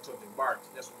utility or something. Bart.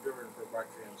 That's German for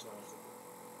battery and so on and so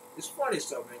forth. It's funny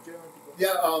stuff, man. German people.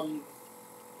 Yeah.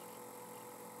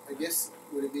 I guess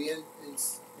would it be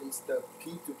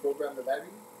ISTA-P to program the battery?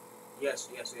 Yes.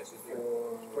 It's there.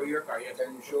 For your car, yes.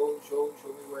 Can you show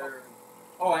me where?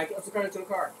 Oh, I have to connect to the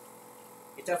car.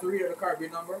 It has to read out the car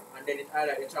VIN number, and then it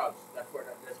highlight the tabs. Let's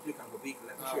click on the vehicle.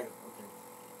 Let me show you. Okay.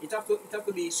 It have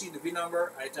to be see the VIN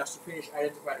number, and it has to finish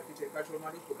identify the feature control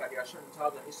module because there are certain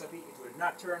tabs on ISTA-P. It will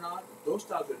not turn on. Those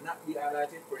tabs will not be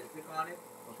highlighted for you to click on it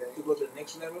to go to the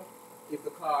next level if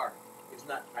the car is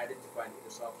not identified in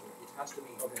the software. It has to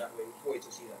be that way for you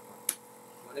to see that car.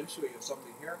 Now let me show you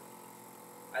something here.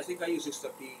 I think I use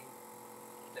ISTA-P.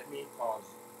 Let me pause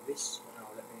this for now.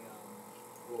 Let me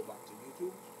go back to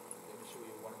YouTube. Let me show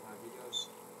you one of my videos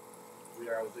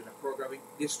where I was doing a programming.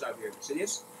 This stuff here. See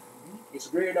this? It's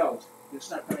grayed out. It's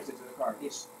not connected to the car.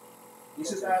 This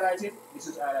is highlighted. This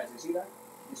is highlighted. See that?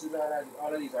 This is highlighted.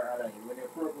 All of these are highlighted when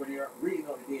you're reading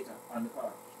out the data on the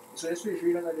car. So let's finish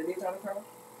reading out the data on the car.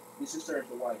 This is turned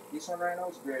to white. This one right now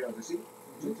is grayed out. You see?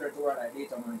 This is turned to white like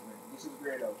data management. This is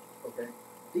grayed out. Okay.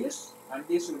 This and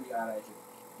this will be highlighted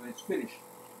when it's finished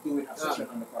doing a session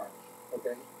on the car.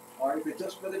 Okay. Or if you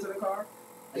just plug it to the car.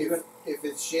 If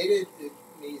it's shaded, it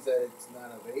means that it's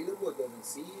not available. It doesn't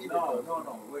see it. No.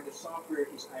 Where the software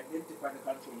is identifying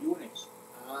the control units.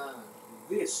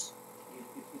 This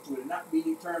it will not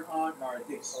be turned on nor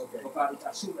this. Okay. Because it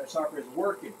assumes that software is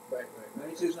working. Right. When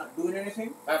it is not doing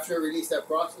anything. After you release that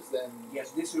process, then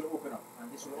yes, this will open up,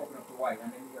 and this will open up to white,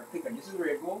 and then you're clicking. This is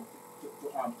where you go to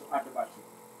add the battery.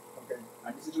 Okay.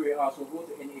 And this is where you also go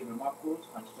to enable map codes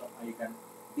and stuff, and you can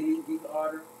delete vehicle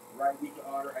order, write vehicle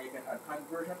order, and you can add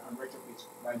conversion and retrofit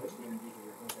by just doing vehicle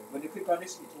here. Okay. When you click on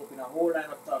this, it's open a whole line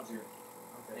of tabs here.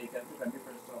 Okay. And you can click on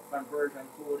different stuff, conversion,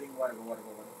 coding, whatever.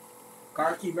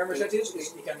 Car key memory settings,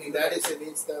 you can do that. Is an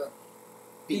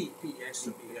ISTA-P. Yes,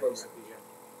 ISTA-P. You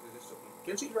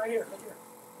can see it right here, look here.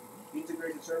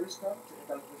 Integrated service car,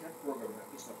 technical application program,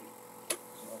 ISTA-P.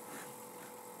 So,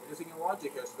 anything you want,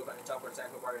 you can look at the top of the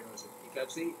cycle bar and notice it. You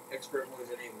can see expert mode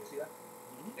is enabled. You see that?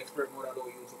 Expert mode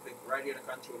allows you to click right here on the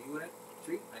control unit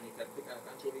tree, and you can click on the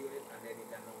control unit, and then you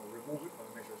can remove it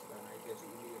from the measure span. And you can see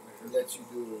immediate measures. It lets you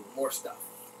do more stuff.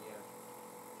 Yeah.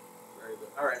 Very good.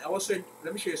 All right. I was saying,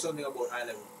 let me show you something about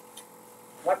I-level.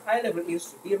 What I-level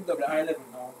is, BMW I-level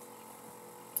now.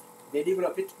 They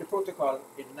developed the protocol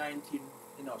in 2004.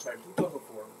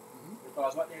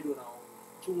 Because what they do now,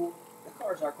 the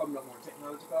cars are coming up more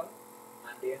technological,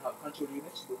 and they have control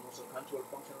units, do most of the control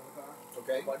function on the car.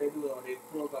 Okay. What they do now, they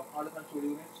program all the control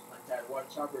units and tie one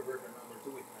software version number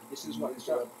to it. And this is what the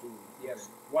software. Yes.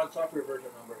 One software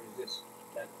version number is this.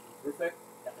 That reflect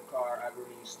that the car had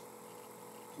released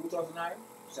 2009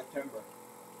 September,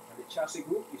 and the chassis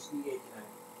group is E89.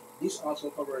 This also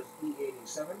covers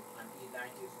E87 and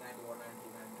E90s, 91,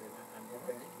 92,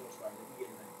 93, and those cars, the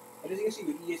E89. And as you can see,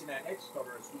 with E89X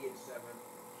covers E87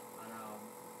 and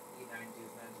E90s,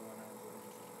 91, 92,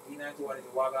 E91 is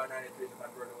a wagon, 93 is a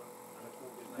convertible, and a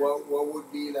coupe is 92. What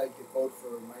would be like the code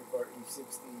for my car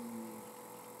E60?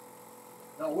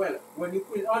 No, well, when you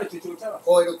put it on it will tell us.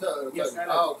 Oh, it'll tell Yes, you. I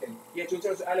Oh, okay. Yeah, it will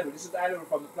tell us the eye level. This is the eye level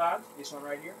from the plant. This one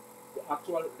right here. The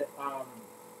actual,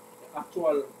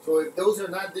 So if those are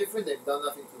not different, they've done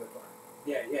nothing to the car.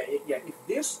 yeah. If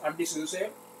this and this is the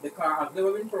same, the car has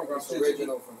never been programmed. It's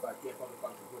original from factory. Yeah, from the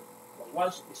factory. Good. But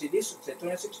once you see this, say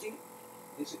 2016.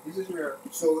 This is where.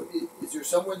 So is there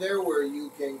somewhere there where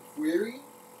you can query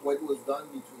what was done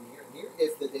between here and here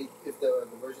if the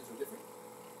versions are different?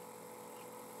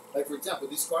 Like for example,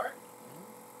 this car.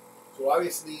 So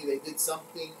obviously they did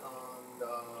something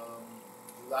on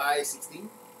July 16,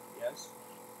 Yes.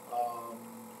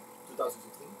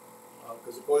 2016,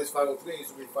 because the code is 503, it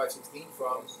used to be 516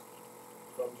 from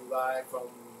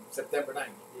September 9,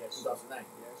 Yes. 2009.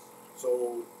 Yes.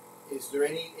 So is there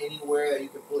anywhere that you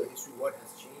can pull a history what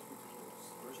has changed between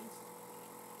those versions?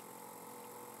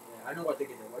 Yeah, I know what they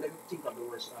get there. Well, let me think of the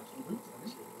worst answer. Mhm. Let me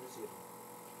see it.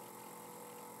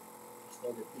 It's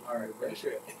called the pick All right, let me show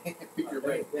you. pick your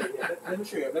brain. Let me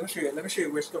show you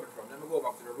where it's coming from. Let me go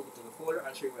back to the root of the folder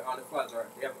and show you where all the files are.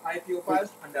 They have IPO files,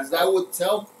 and that's That would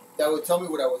tell me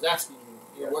what I was asking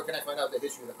you. Yeah. Where can I find out the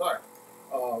history of the car?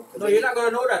 No, you're not going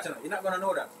to know that tonight. You're not going to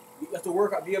know that. You have to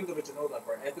work at BMW to know that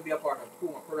part. You have to be a part of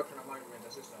Puma, production and management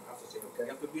assistant. I have to say, Okay. you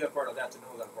have to be a part of that to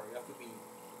know that part. You have to be.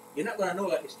 You're not going to know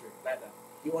that history like that.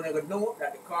 You only going to know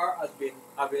that the car has been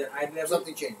at an eye level.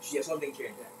 Something changed. Yeah, something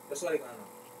changed. Yeah. That's all you're going to know.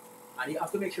 And you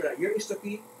have to make sure that your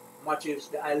ISTA-P matches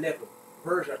the eye level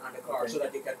version on the car, Okay. so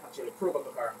that you can actually program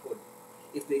the car and code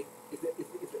it. If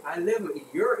the eye level in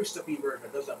your ISTA-P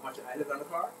version doesn't match the eye level on the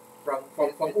car,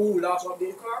 from who last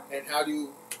updated the car, And how do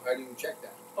you check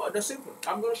that? oh, that's simple.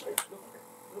 I'm going to show you.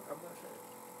 Look, I'm going to show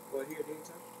you. Go here,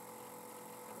 data.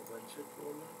 I'm going to check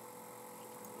folder.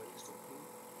 I'm going to ISTA-P.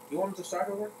 You want me to start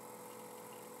over?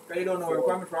 Okay, you don't know where I'm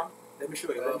coming from. Let me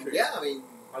show you. Yeah, I mean,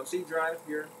 I'll see drive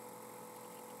here.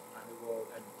 And we go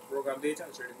and program data.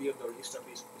 So the BMW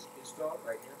ISTA-P is installed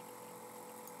right here.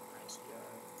 ISTA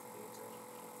data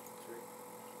 3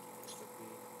 ISTA-P.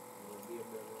 We go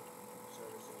BMW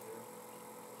services here.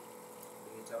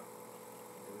 Data.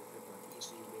 And then we click on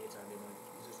ECU data. And then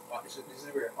this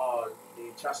is where all the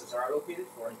chassis are located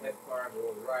for an F car, the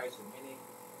Rolls Royce, the Mini,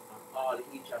 and all the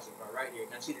E chassis are right here. You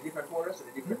can see the different folders and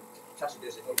the different chassis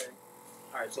designations.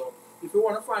 Alright, so if you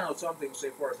want to find out something, say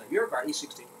for instance, your car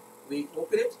E60, we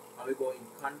open it and we go in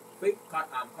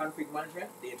config management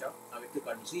data and we click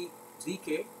on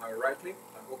ZK and we right click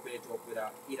and open it up with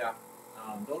either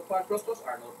Notepad++ or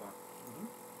Notepad.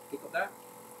 Click on that.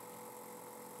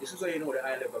 This is how you know the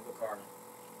eye level of the car.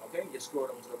 Okay, you scroll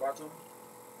down to the bottom.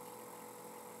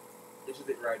 This is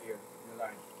it right here in the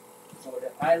line. So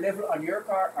the eye level on your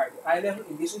car, or the eye level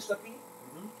in this ISTA-P,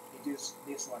 it is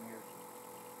this one here.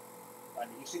 And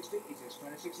the E60, it is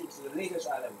 2060, this is the latest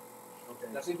eye level.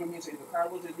 okay. That simply means that if the car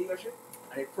goes to the dealership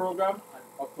and it programmed and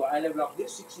up to eye level of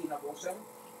this 16 of 07,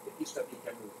 the ISTA-P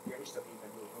can do it. Your ISTA-P can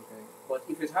do it. Okay. But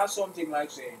if it has something like,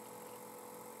 say,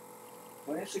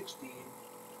 2016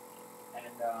 and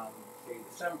say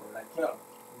December, like 12,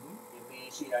 you may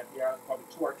see that there are probably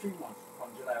 2 or 3 months from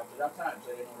July up to that time, so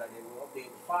they know that they will update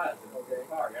the files in the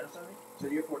car. You understand me? So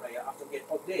therefore, now you have to get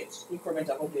updates,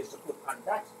 incremental updates to put on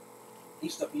that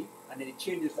ISTA-P, and then it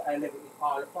changes the eye level in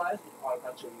all the files, in all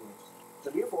control units. So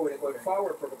therefore, when they go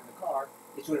forward programming the car,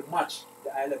 it will match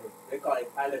the eye level. They call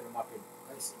it eye level mapping.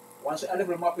 I see. Once the eye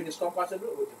level mapping is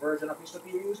compatible with the version of ISTA-P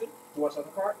you're using to what's on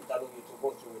the car, it allows you to go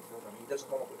through it programming. It doesn't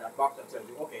come up with that box that tells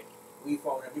you, okay, we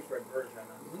found a different version and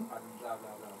blah blah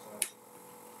blah. So,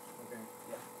 Okay.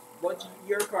 yeah. But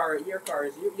your car is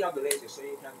you have the latest, so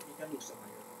you can do stuff on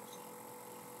your car. So.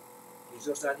 It's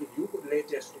just that if you put the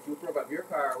latest, if you program your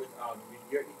car with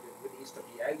the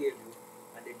ISTA-P I gave you,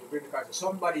 and then you bring the car to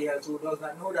somebody else who does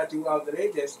not know that you have the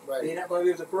latest, Right. they're not going to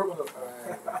be able to program the car.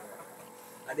 Right.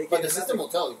 And they But can the system will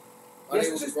tell you. Yes,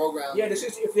 Unable to program. Yeah, the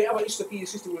system, if they have an ISTA-P, the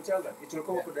system will tell them. It will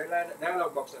come up with a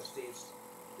dialog box that states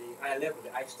the eye level,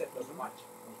 the eye step doesn't match.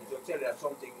 It will tell you that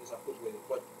something is afoot with it.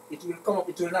 But it will come up,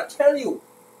 it will not tell you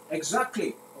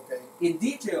exactly Okay. in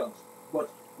details. But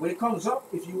when it comes up,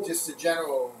 if you Just a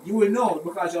general. you will know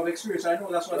because you have experience. I know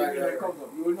that's what Right, it means when right, it comes up.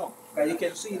 You will know. Because you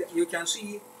can see that you're gonna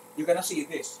see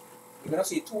this. You're gonna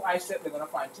see 2 eye step, they're gonna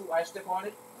find 2 eye step on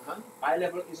it. Eye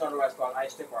level is otherwise called eye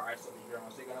step or eye step in German.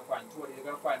 So you're gonna find 2 of it. You're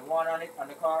gonna find 1 on it on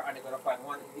the car, and they're gonna find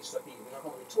 1 in ISTA-P. They're gonna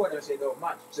come with 2 of them and say they don't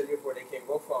match. So therefore they can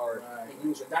go forward Right. and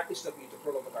use that ISTA-P to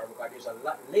program the car because there's a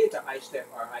lot later eye step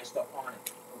or eye step on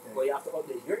it. Okay. But you have to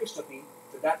update your ISTA-P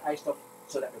to that eye step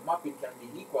so that the mapping can be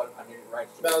equal and then it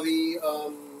writes. Now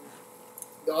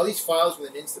all these files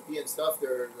with ISTA-P and stuff,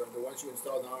 they're the ones you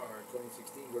install now are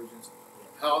 2016 versions.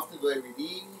 How often do they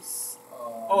release?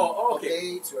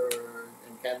 Okay. Updates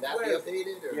and can that be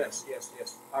updated? Or? Yes.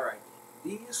 All right.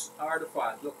 These are the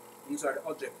files. Look, these are the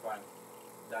object file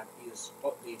that is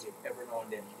updated every now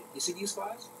and then. You see these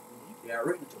files? Mm-hmm. They are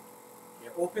written to. They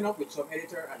open up with some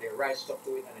editor and they write stuff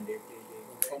to it and then they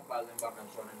compile them back and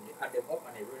so on and they add them up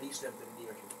and they release them to the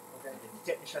dealership. Okay. And then the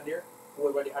technician there,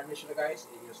 whoever the administrator guys,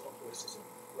 they just upload the system.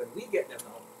 When we get them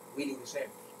now, we do the same.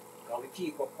 Because we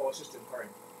keep up our system current.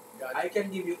 Gotcha. I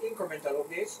can give you incremental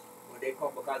updates when they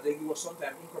come because they give us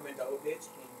sometimes incremental updates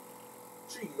in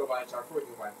 3 gigabytes or 4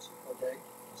 gigabytes. Okay.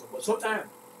 So, but sometimes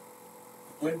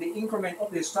when the increment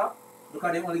updates stop,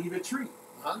 because they only give you 3.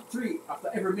 3 after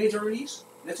every major release.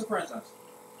 Let's say for instance,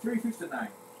 359,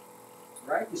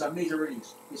 right? It's a major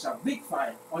release. It's a big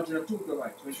file, 102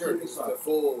 gigabytes. So Sure, it's a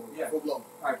full blown.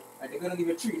 Right, and they're gonna give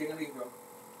you 3. They're gonna give you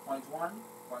 0.1,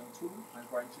 0.2, and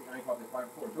 0.3, and probably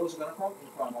 0.4. Those are gonna come in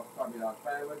form of probably like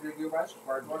 500 gigabytes for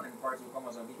part 1, and part 2 will come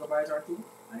as a gigabyte or 2,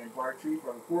 and then part 3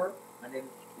 for 4, and then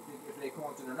if they come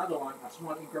out to another one, a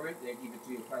small increment, they give it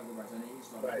to you 5 gigabytes, and then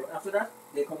install it. But after that,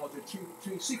 they come out to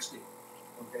 360.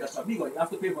 Okay. That's a big one. You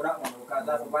have to pay for that one because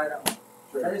I have to buy that one.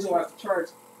 Sure. That is how I have to charge,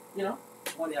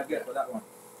 money I get for that one.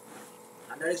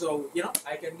 And that is how,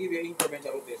 I can give you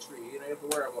incremental updates free. You don't have to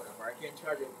worry about that. I can't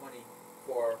charge you money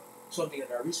for something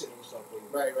that I recently installed for you.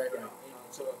 Right.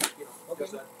 So, Okay.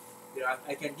 just that,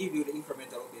 I can give you the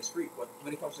incremental updates free. But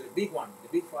when it comes to the big one, the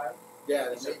big file,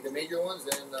 yeah, the major ones,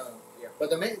 then. But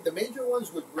the major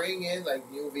ones would bring in like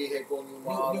new vehicle, new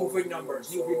model, new VIN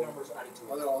numbers added to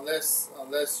it.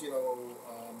 Unless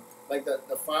like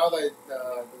the file that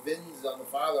the VINs on the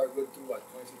file are good through what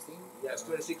 2016? Yes,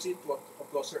 2016 to up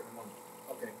to a certain month.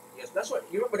 Okay. Yes, that's what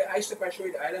you remember the ISTA-P I showed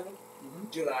you the eye level,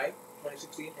 July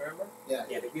 2016. Remember? Yeah.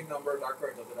 The VIN numbers are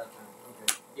current up to that time.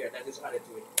 Okay. Yeah, that is added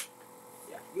to it.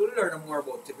 Yeah, you'll learn more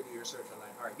about typically research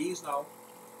online. All right,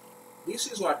 this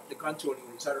is what the control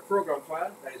units are. The program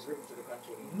file that is written to the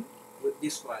control unit with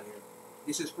this file here.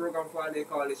 This is program file. They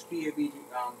call this PABD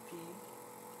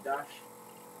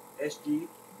P-SGBD.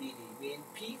 Mean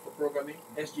P for programming,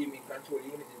 SG mean control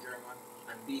unit in German,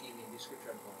 and BD mean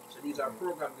description file. So these are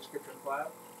program description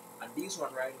file, and this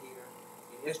one right here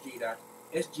in SG that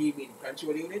SG mean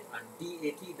control unit and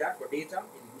DAT that for data.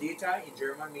 In data in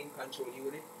German mean control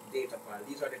unit data file.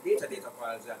 These are the data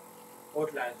files that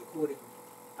outline the coding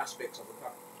aspects of the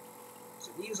car.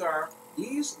 So these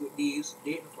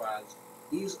data files.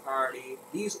 These are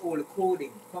these all the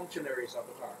coding functionaries of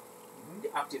the car. The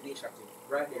active, niche active,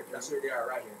 right there. That's where they are,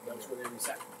 right here. That's where they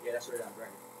reset. Yeah, that's where they are, right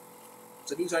here.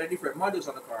 So these are the different models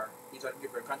on the car. These are the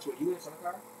different control units on the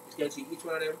car. You can see each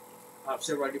one of them have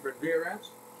several different variants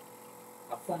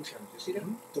of functions. You see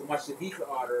them? To match the vehicle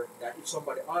order, that if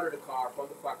somebody ordered the car from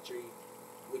the factory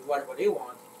with whatever they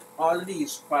want, all of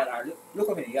these files are, look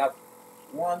at me, you have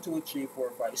 1, 2, 3,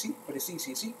 4, 5. You see? For the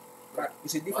CCC. Right. You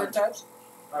see different types?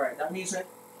 Alright, that means that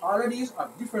all of these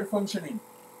have different functioning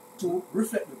to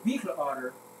reflect the vehicle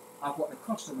order of what the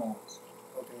customer wants.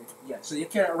 Okay. Yeah, so you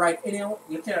cannot write any and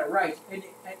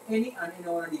any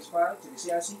one of these files to the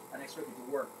CIC and expect it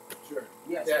to work. Sure.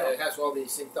 Yes. Yeah, it has to all be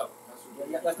synced up.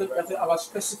 That's our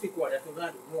specific one. You have to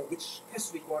learn to know which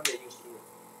specific one they used to do it,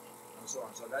 and so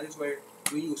on. So that is where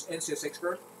we use NCS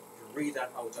Expert to read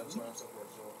that out and so on and so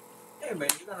forth. So, hey man,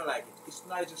 you're gonna like it. It's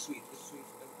nice and sweet. It's sweet.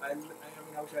 I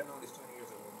wish I'd known this 20 years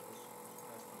ago.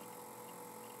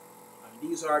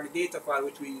 These are the data file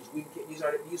which we use.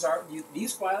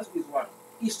 These files is what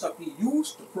ISTA-P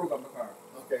used to program the car.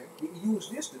 Okay. We use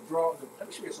this to draw. Let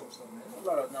me show you some stuff, man. There's a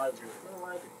lot of knowledge here. I don't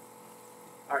like it.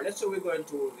 All right, let's say we're going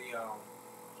to the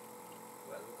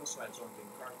let's find something.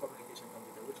 Car communication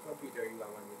computer. Which computer you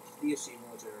got one with? DSC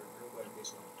motor. I'm going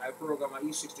this one. I program an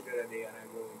E60 the other day, and I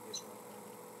go in this one.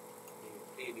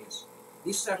 The ABS.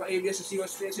 This type of ABS. You see what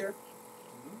stays here?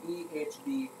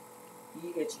 EHB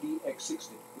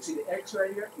X60. You see the X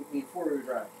right here? It means 4-wheel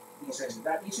drive. E60.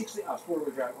 That E60 has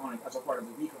 4-wheel drive on it as a part of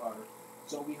the vehicle order.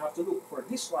 So we have to look for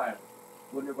this file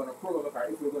when we're going to program the car.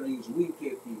 If we're going to use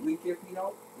WinKP. WinKP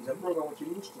now is a program which you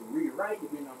use to rewrite the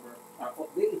VIN number,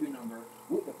 update the VIN number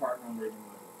with the part number in the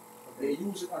model. Okay. They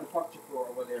use it on the factory floor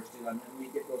over there still, and we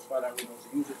get those files and we know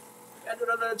to use it. I do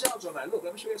another jobs on that. Look,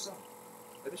 let me show you something.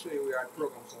 Let me show you where I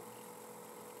program something.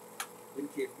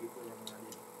 WinKP program right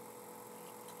here.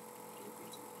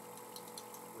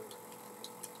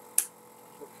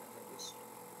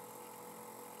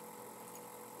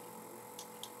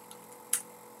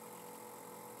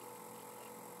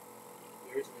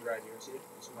 Here's me right here, see it?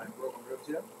 This is my program right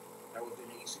here. I was doing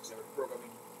the E60, I was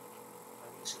programming on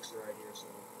E60 right here, so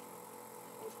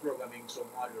I was was programming some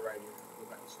module right here.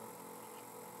 Look at this one.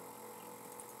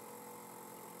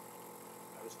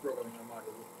 I was programming a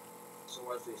module. So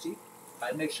what's this? See?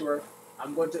 I make sure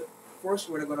I'm going to first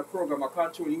we're going to program a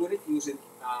control unit using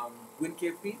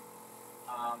WinKP.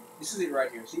 This is it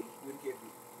right here. See? WinKP.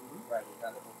 Right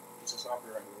here. It's a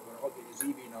software right here. We're going to update the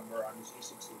ZB number on this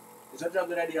E60. It's a job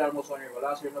that I did almost 1 year ago.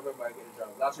 Last year November I get a job.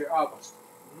 Last year August.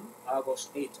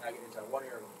 August 8th I get a job. 1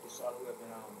 year ago. It's all the way up in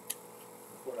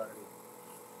before that already.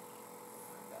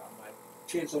 And I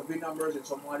changed some VIN numbers in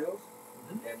some modules.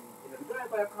 And the guy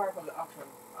buy a car from the auction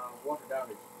water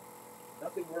damage.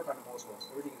 Nothing worked on the most ones.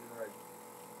 Everything is in red.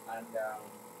 And I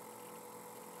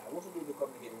wasn't able to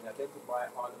communicate with him. I tend to buy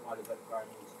all the modules that the car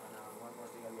needs. And one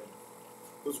more thing again.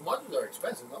 Those modules are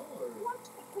expensive, no? Or? What?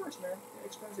 Of course, man. They're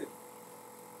expensive.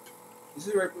 This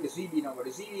is where I put the ZB number.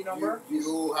 The ZB number.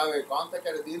 You have a contact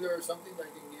at a dealer or something that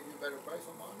can give you a better price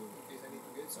on modules in case I need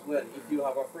to get something? Well, if you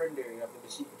have a friend there, you have to be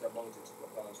secret about it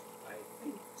because I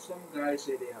think some guys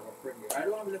say they have a friend there. I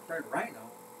don't have a friend right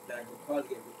now that I could call to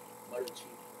get model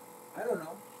cheap. I don't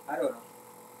know. I don't have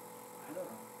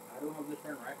a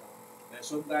friend right now. And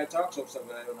some guy talks of stuff,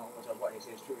 but I don't know how much of what he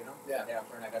says is true, you know? Yeah. They have a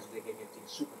friend that guys they can get things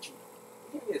super cheap.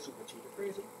 You can't get super cheap. You're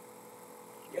crazy.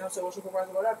 You have to say what's supervisor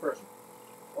about that person.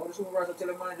 Oh, the supervisor tell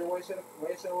the manager why you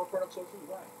sell our product so cheap.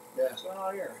 Why? Yeah. What's going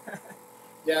on here?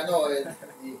 Yeah, no.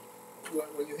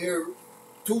 When you hear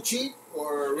too cheap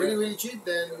or really, really cheap,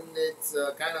 then it's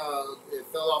kind of it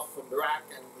fell off from the rack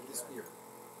and disappeared.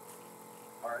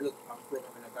 Alright, look, I'm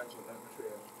programming a control. Let me show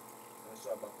you. Let's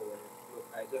start back over here. Look,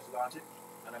 I just launched it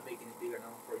and I'm making it bigger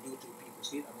now for YouTube people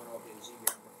see it. I'm going to update the ZB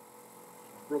number.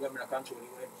 I'm programming a control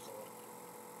unit, so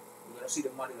we're going to see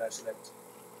the module I select.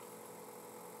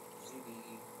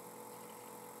 ZBE.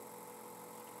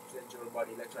 Central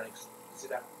Body Electronics. See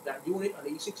that unit on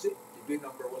the E60, the VIN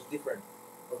number was different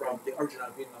from the original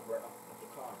VIN number of the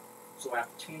car. So I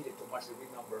have to change it to match the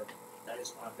VIN number that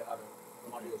is on the other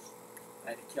modules.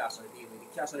 Like the cast on the DME. The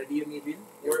cast on the DME VIN,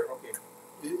 okay.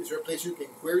 Is there a place you can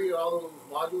query all those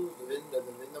modules, the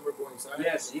VIN number going inside?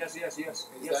 Yes. You have that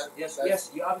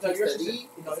your system.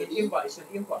 You know, it's an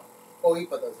IMPA. Oh, IPA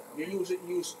does that. You use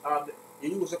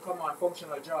the command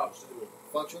functional jobs to do it.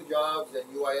 Functional jobs and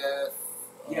UIF.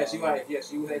 Yes, you have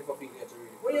for people to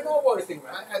read it. What do you know about the thing,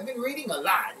 man? I've been reading a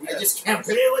lot. Yes. I just can't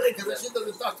play with it because the shit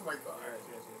doesn't talk to my car. Yes.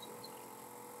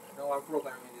 I know I'm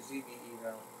programming the ZBE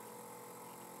now.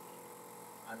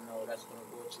 I know that's going to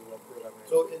go to a programming.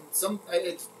 So in some,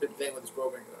 it's been playing with this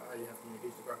program because you have to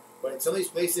communicate with the car. But in some of these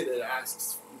places, it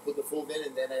asks, you put the full VIN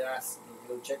and then it asks the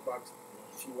little checkbox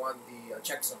if you want the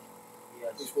checksum.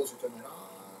 Yes. You're supposed to turn it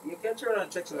on. You can turn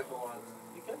on checksum if you want.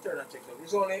 You can turn on checksum.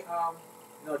 It's only,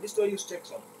 no, this don't use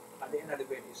checksum. At the end of the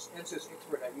VIN, it's NSYS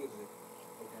expert that uses it.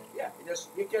 Okay. Yeah,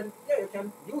 you can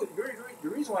use it. The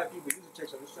reason why people use the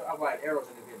checksum is to avoid errors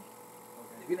in the VIN.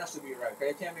 Okay. The VIN has to be right, because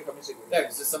you can't make a mistake with it. Yeah,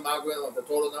 because there's some algorithm of the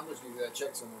total numbers give you that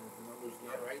checksum, and if the number's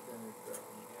not right, then it.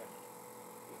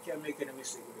 You can't make any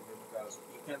mistake with it because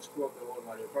you can't screw up the whole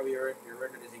model. Probably your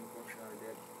render this thing functional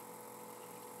dead.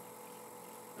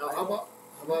 Now, how about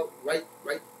read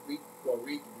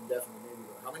indefinitely maybe,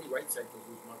 but how many write cycles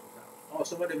these modules have? Oh,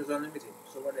 some of them is unlimited.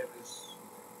 Some of them is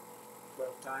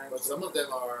 12 times. But some of them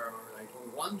are like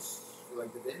only once,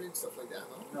 like the VIN and stuff like that,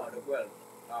 no? No,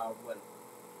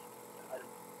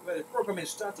 the program is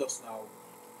status now.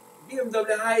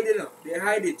 BMW hide it. They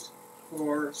hide it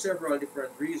for several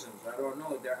different reasons. I don't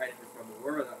know if they're hiding it from the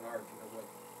world at large. But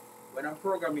when I'm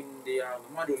programming the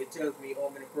module, it tells me how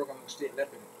many programming state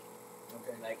left in it.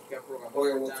 Okay. Like you can program Oh,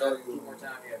 yeah, one we'll time, tell you. 2 more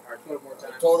times, or 12 more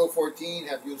times. Total 14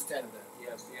 have used 10 of them.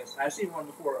 Yes. I've seen one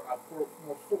before.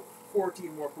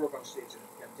 14 more program states in it.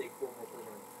 Can take 4 more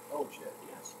programs. Oh shit.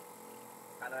 Yes.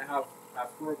 And I have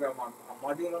programmed a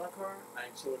module on a car,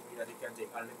 and it shows me that it can take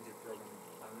unlimited programming.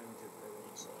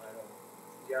 So I don't know.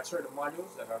 There are certain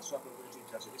modules that are swappable between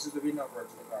classes. This is the VIN number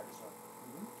to the car. This one.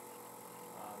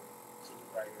 This is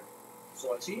it right here.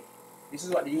 So see, this is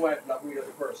what the UI block reader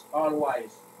does first. All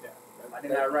Y's. Yeah. And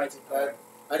then I write it.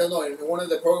 I don't know. In one of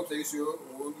the programs I used to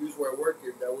use where I work,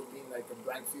 that would mean like a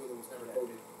blank field that was never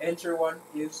coded. Enter 1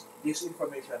 is this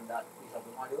information that is of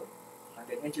the module, and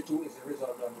then enter 2 is the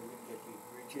result on the WinKP.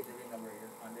 We change the VIN number here,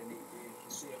 and then the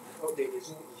same update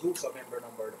is Zusa member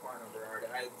number, the part number, or the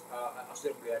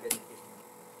assembly identification.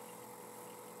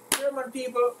 German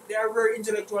people, they are very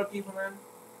intellectual people, man.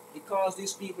 Because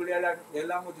these people, their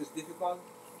language is difficult,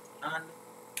 and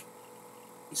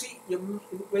you see,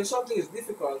 when something is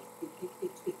difficult,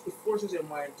 it forces your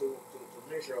mind to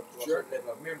measure up to a Sure. certain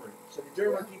level of memory. So the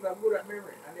German people are good at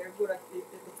memory, and they're good at the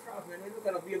craft, man. When you look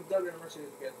at a BMW and a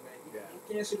Mercedes Benz, man, you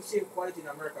can't see the same quality in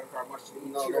American car much to the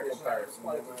No interior. comparison. No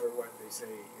Quality. matter what they say,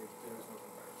 there is no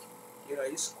comparison. You know,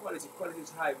 it's quality. Quality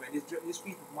is high, man. These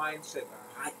people's mindset are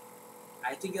high.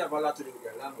 I think it has a lot to do with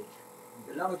their language.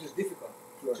 The language is difficult,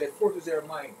 Sure. so it forces their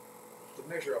mind to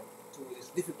measure up to this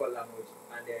difficult language,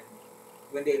 and then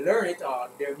when they learn it,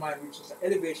 their mind reaches an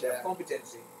elevation of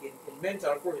competency in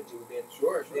mental fortitude. Then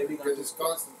Sure. they begin Because to- it's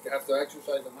constant. You have to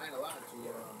exercise the mind a lot to.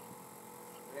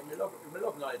 I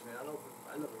love knowledge, man. I love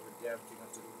every damn thing has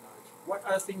to do with knowledge. What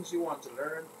are things you want to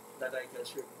learn that I can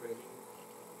share with you?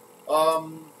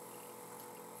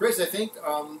 Chris, I think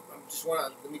I just want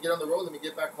to let me get on the road. Let me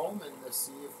get back home and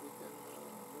see if we can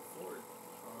move forward.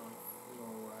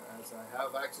 As I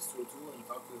have access to a tool and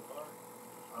talk to the car,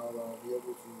 I'll be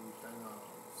able to kind of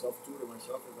self-tutor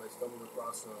myself. If I stumble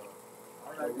across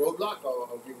a roadblock,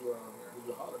 I'll give you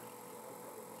a holler.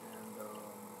 And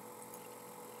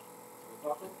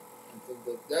I think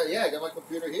that I got my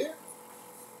computer here.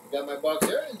 I got my box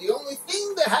here, and the only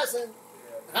thing that hasn't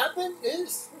happened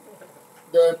is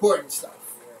the important stuff.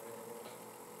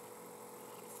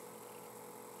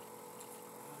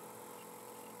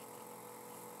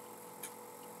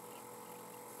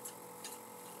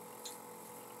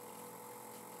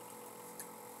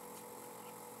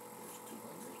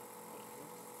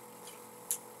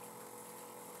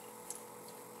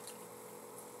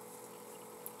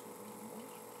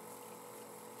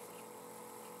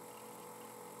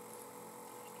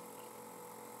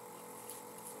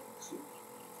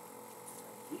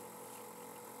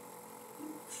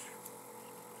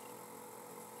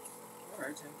 All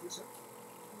right, thank you, sir.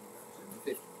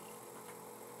 50.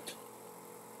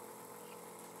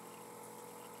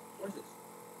 What's this?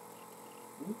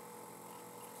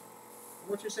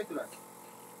 What's your second life?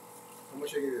 How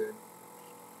much I give you there?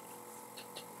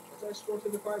 I thought it's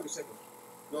 475 a second.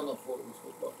 No, we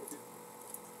spoke about 450.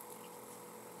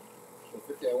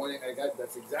 450. I got.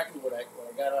 That's exactly what I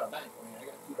got out of bank. I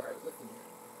got $2 left in here.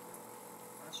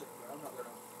 I'm not gonna.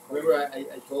 Remember,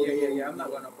 I told you. Yeah. I'm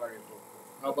not gonna buy it.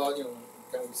 How about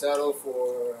can we settle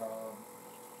for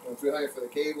 300 for the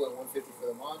cable and 150 for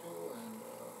the module? And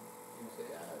you say,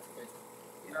 yeah, that's okay.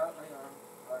 Yeah,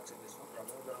 I'll accept this. No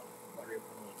problem. I'm gonna buy it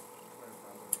for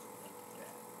 $25.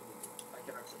 Yeah, I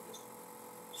can accept this.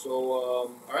 So,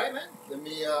 all right, man. Let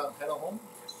me head on home.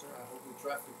 Yes, sir. I hope the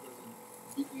traffic doesn't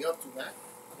beat me up too much.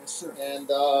 Yes, sir. And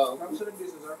Come to the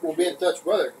business. I we'll be in appreciate touch,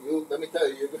 brother. Let me tell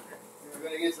you, you're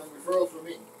gonna get some referrals from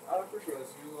me. it. I appreciate it.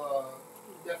 Because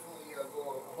you definitely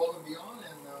go above and beyond,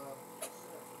 and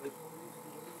there's no reason to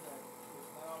believe that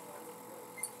it's not on my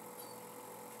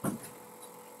way.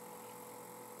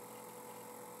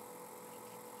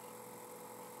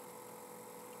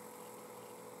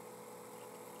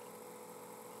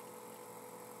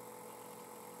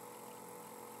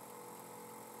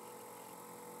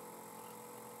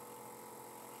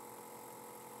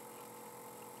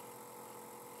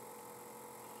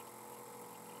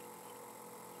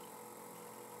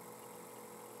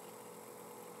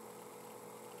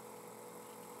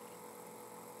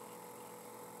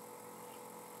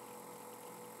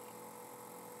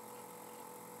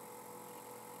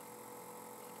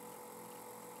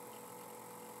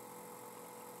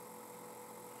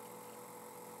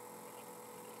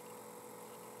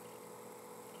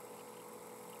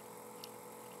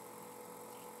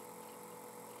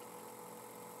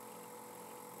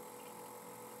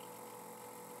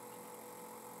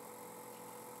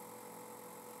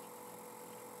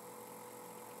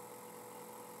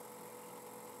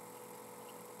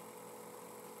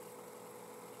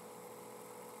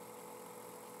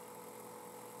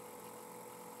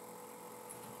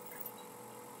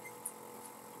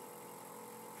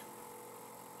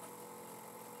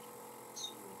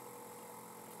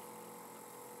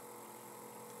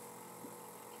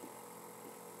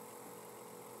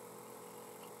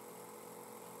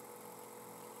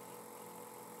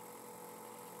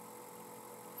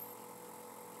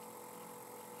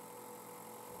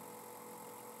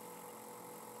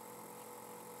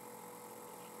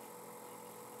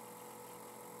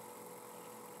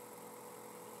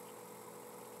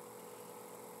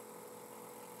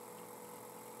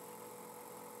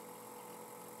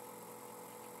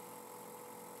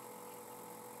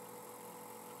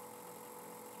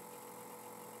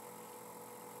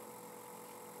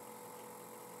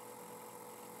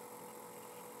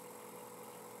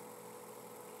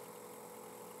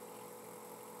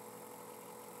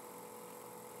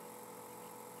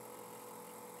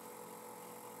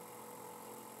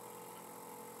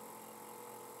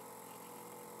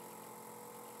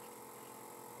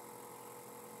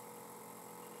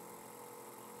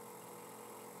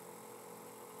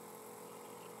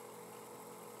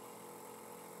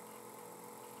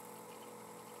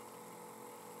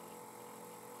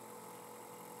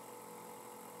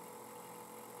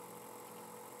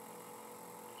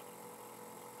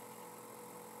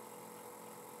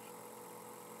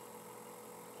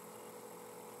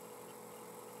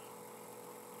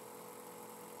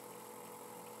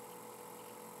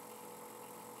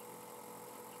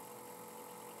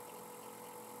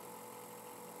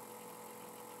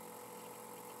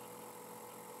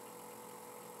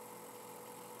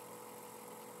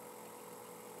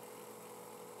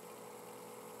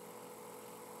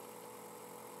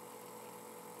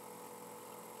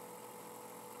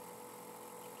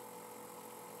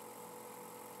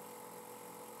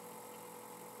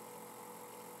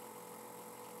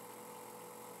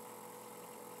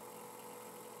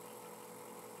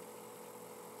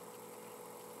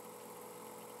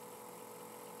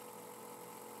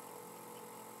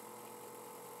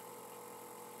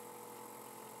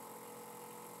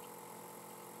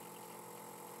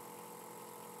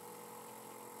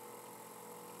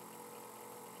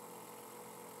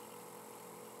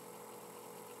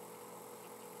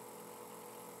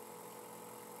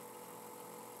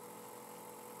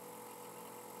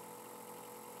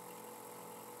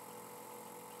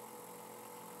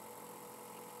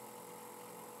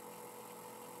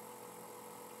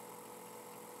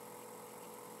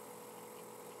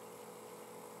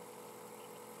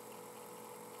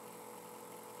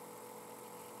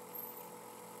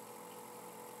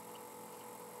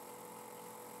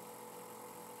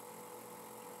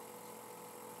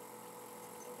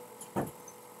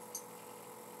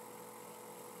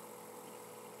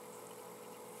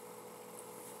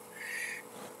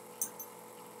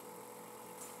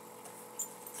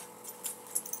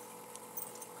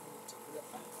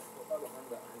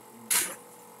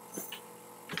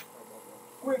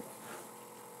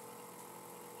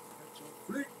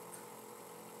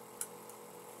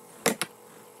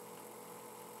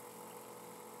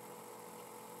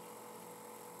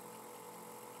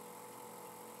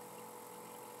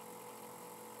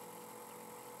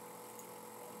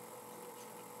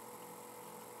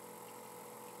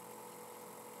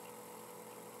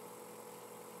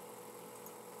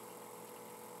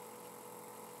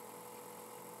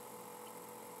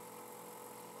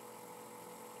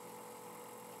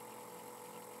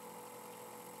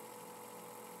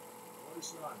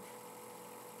 is none.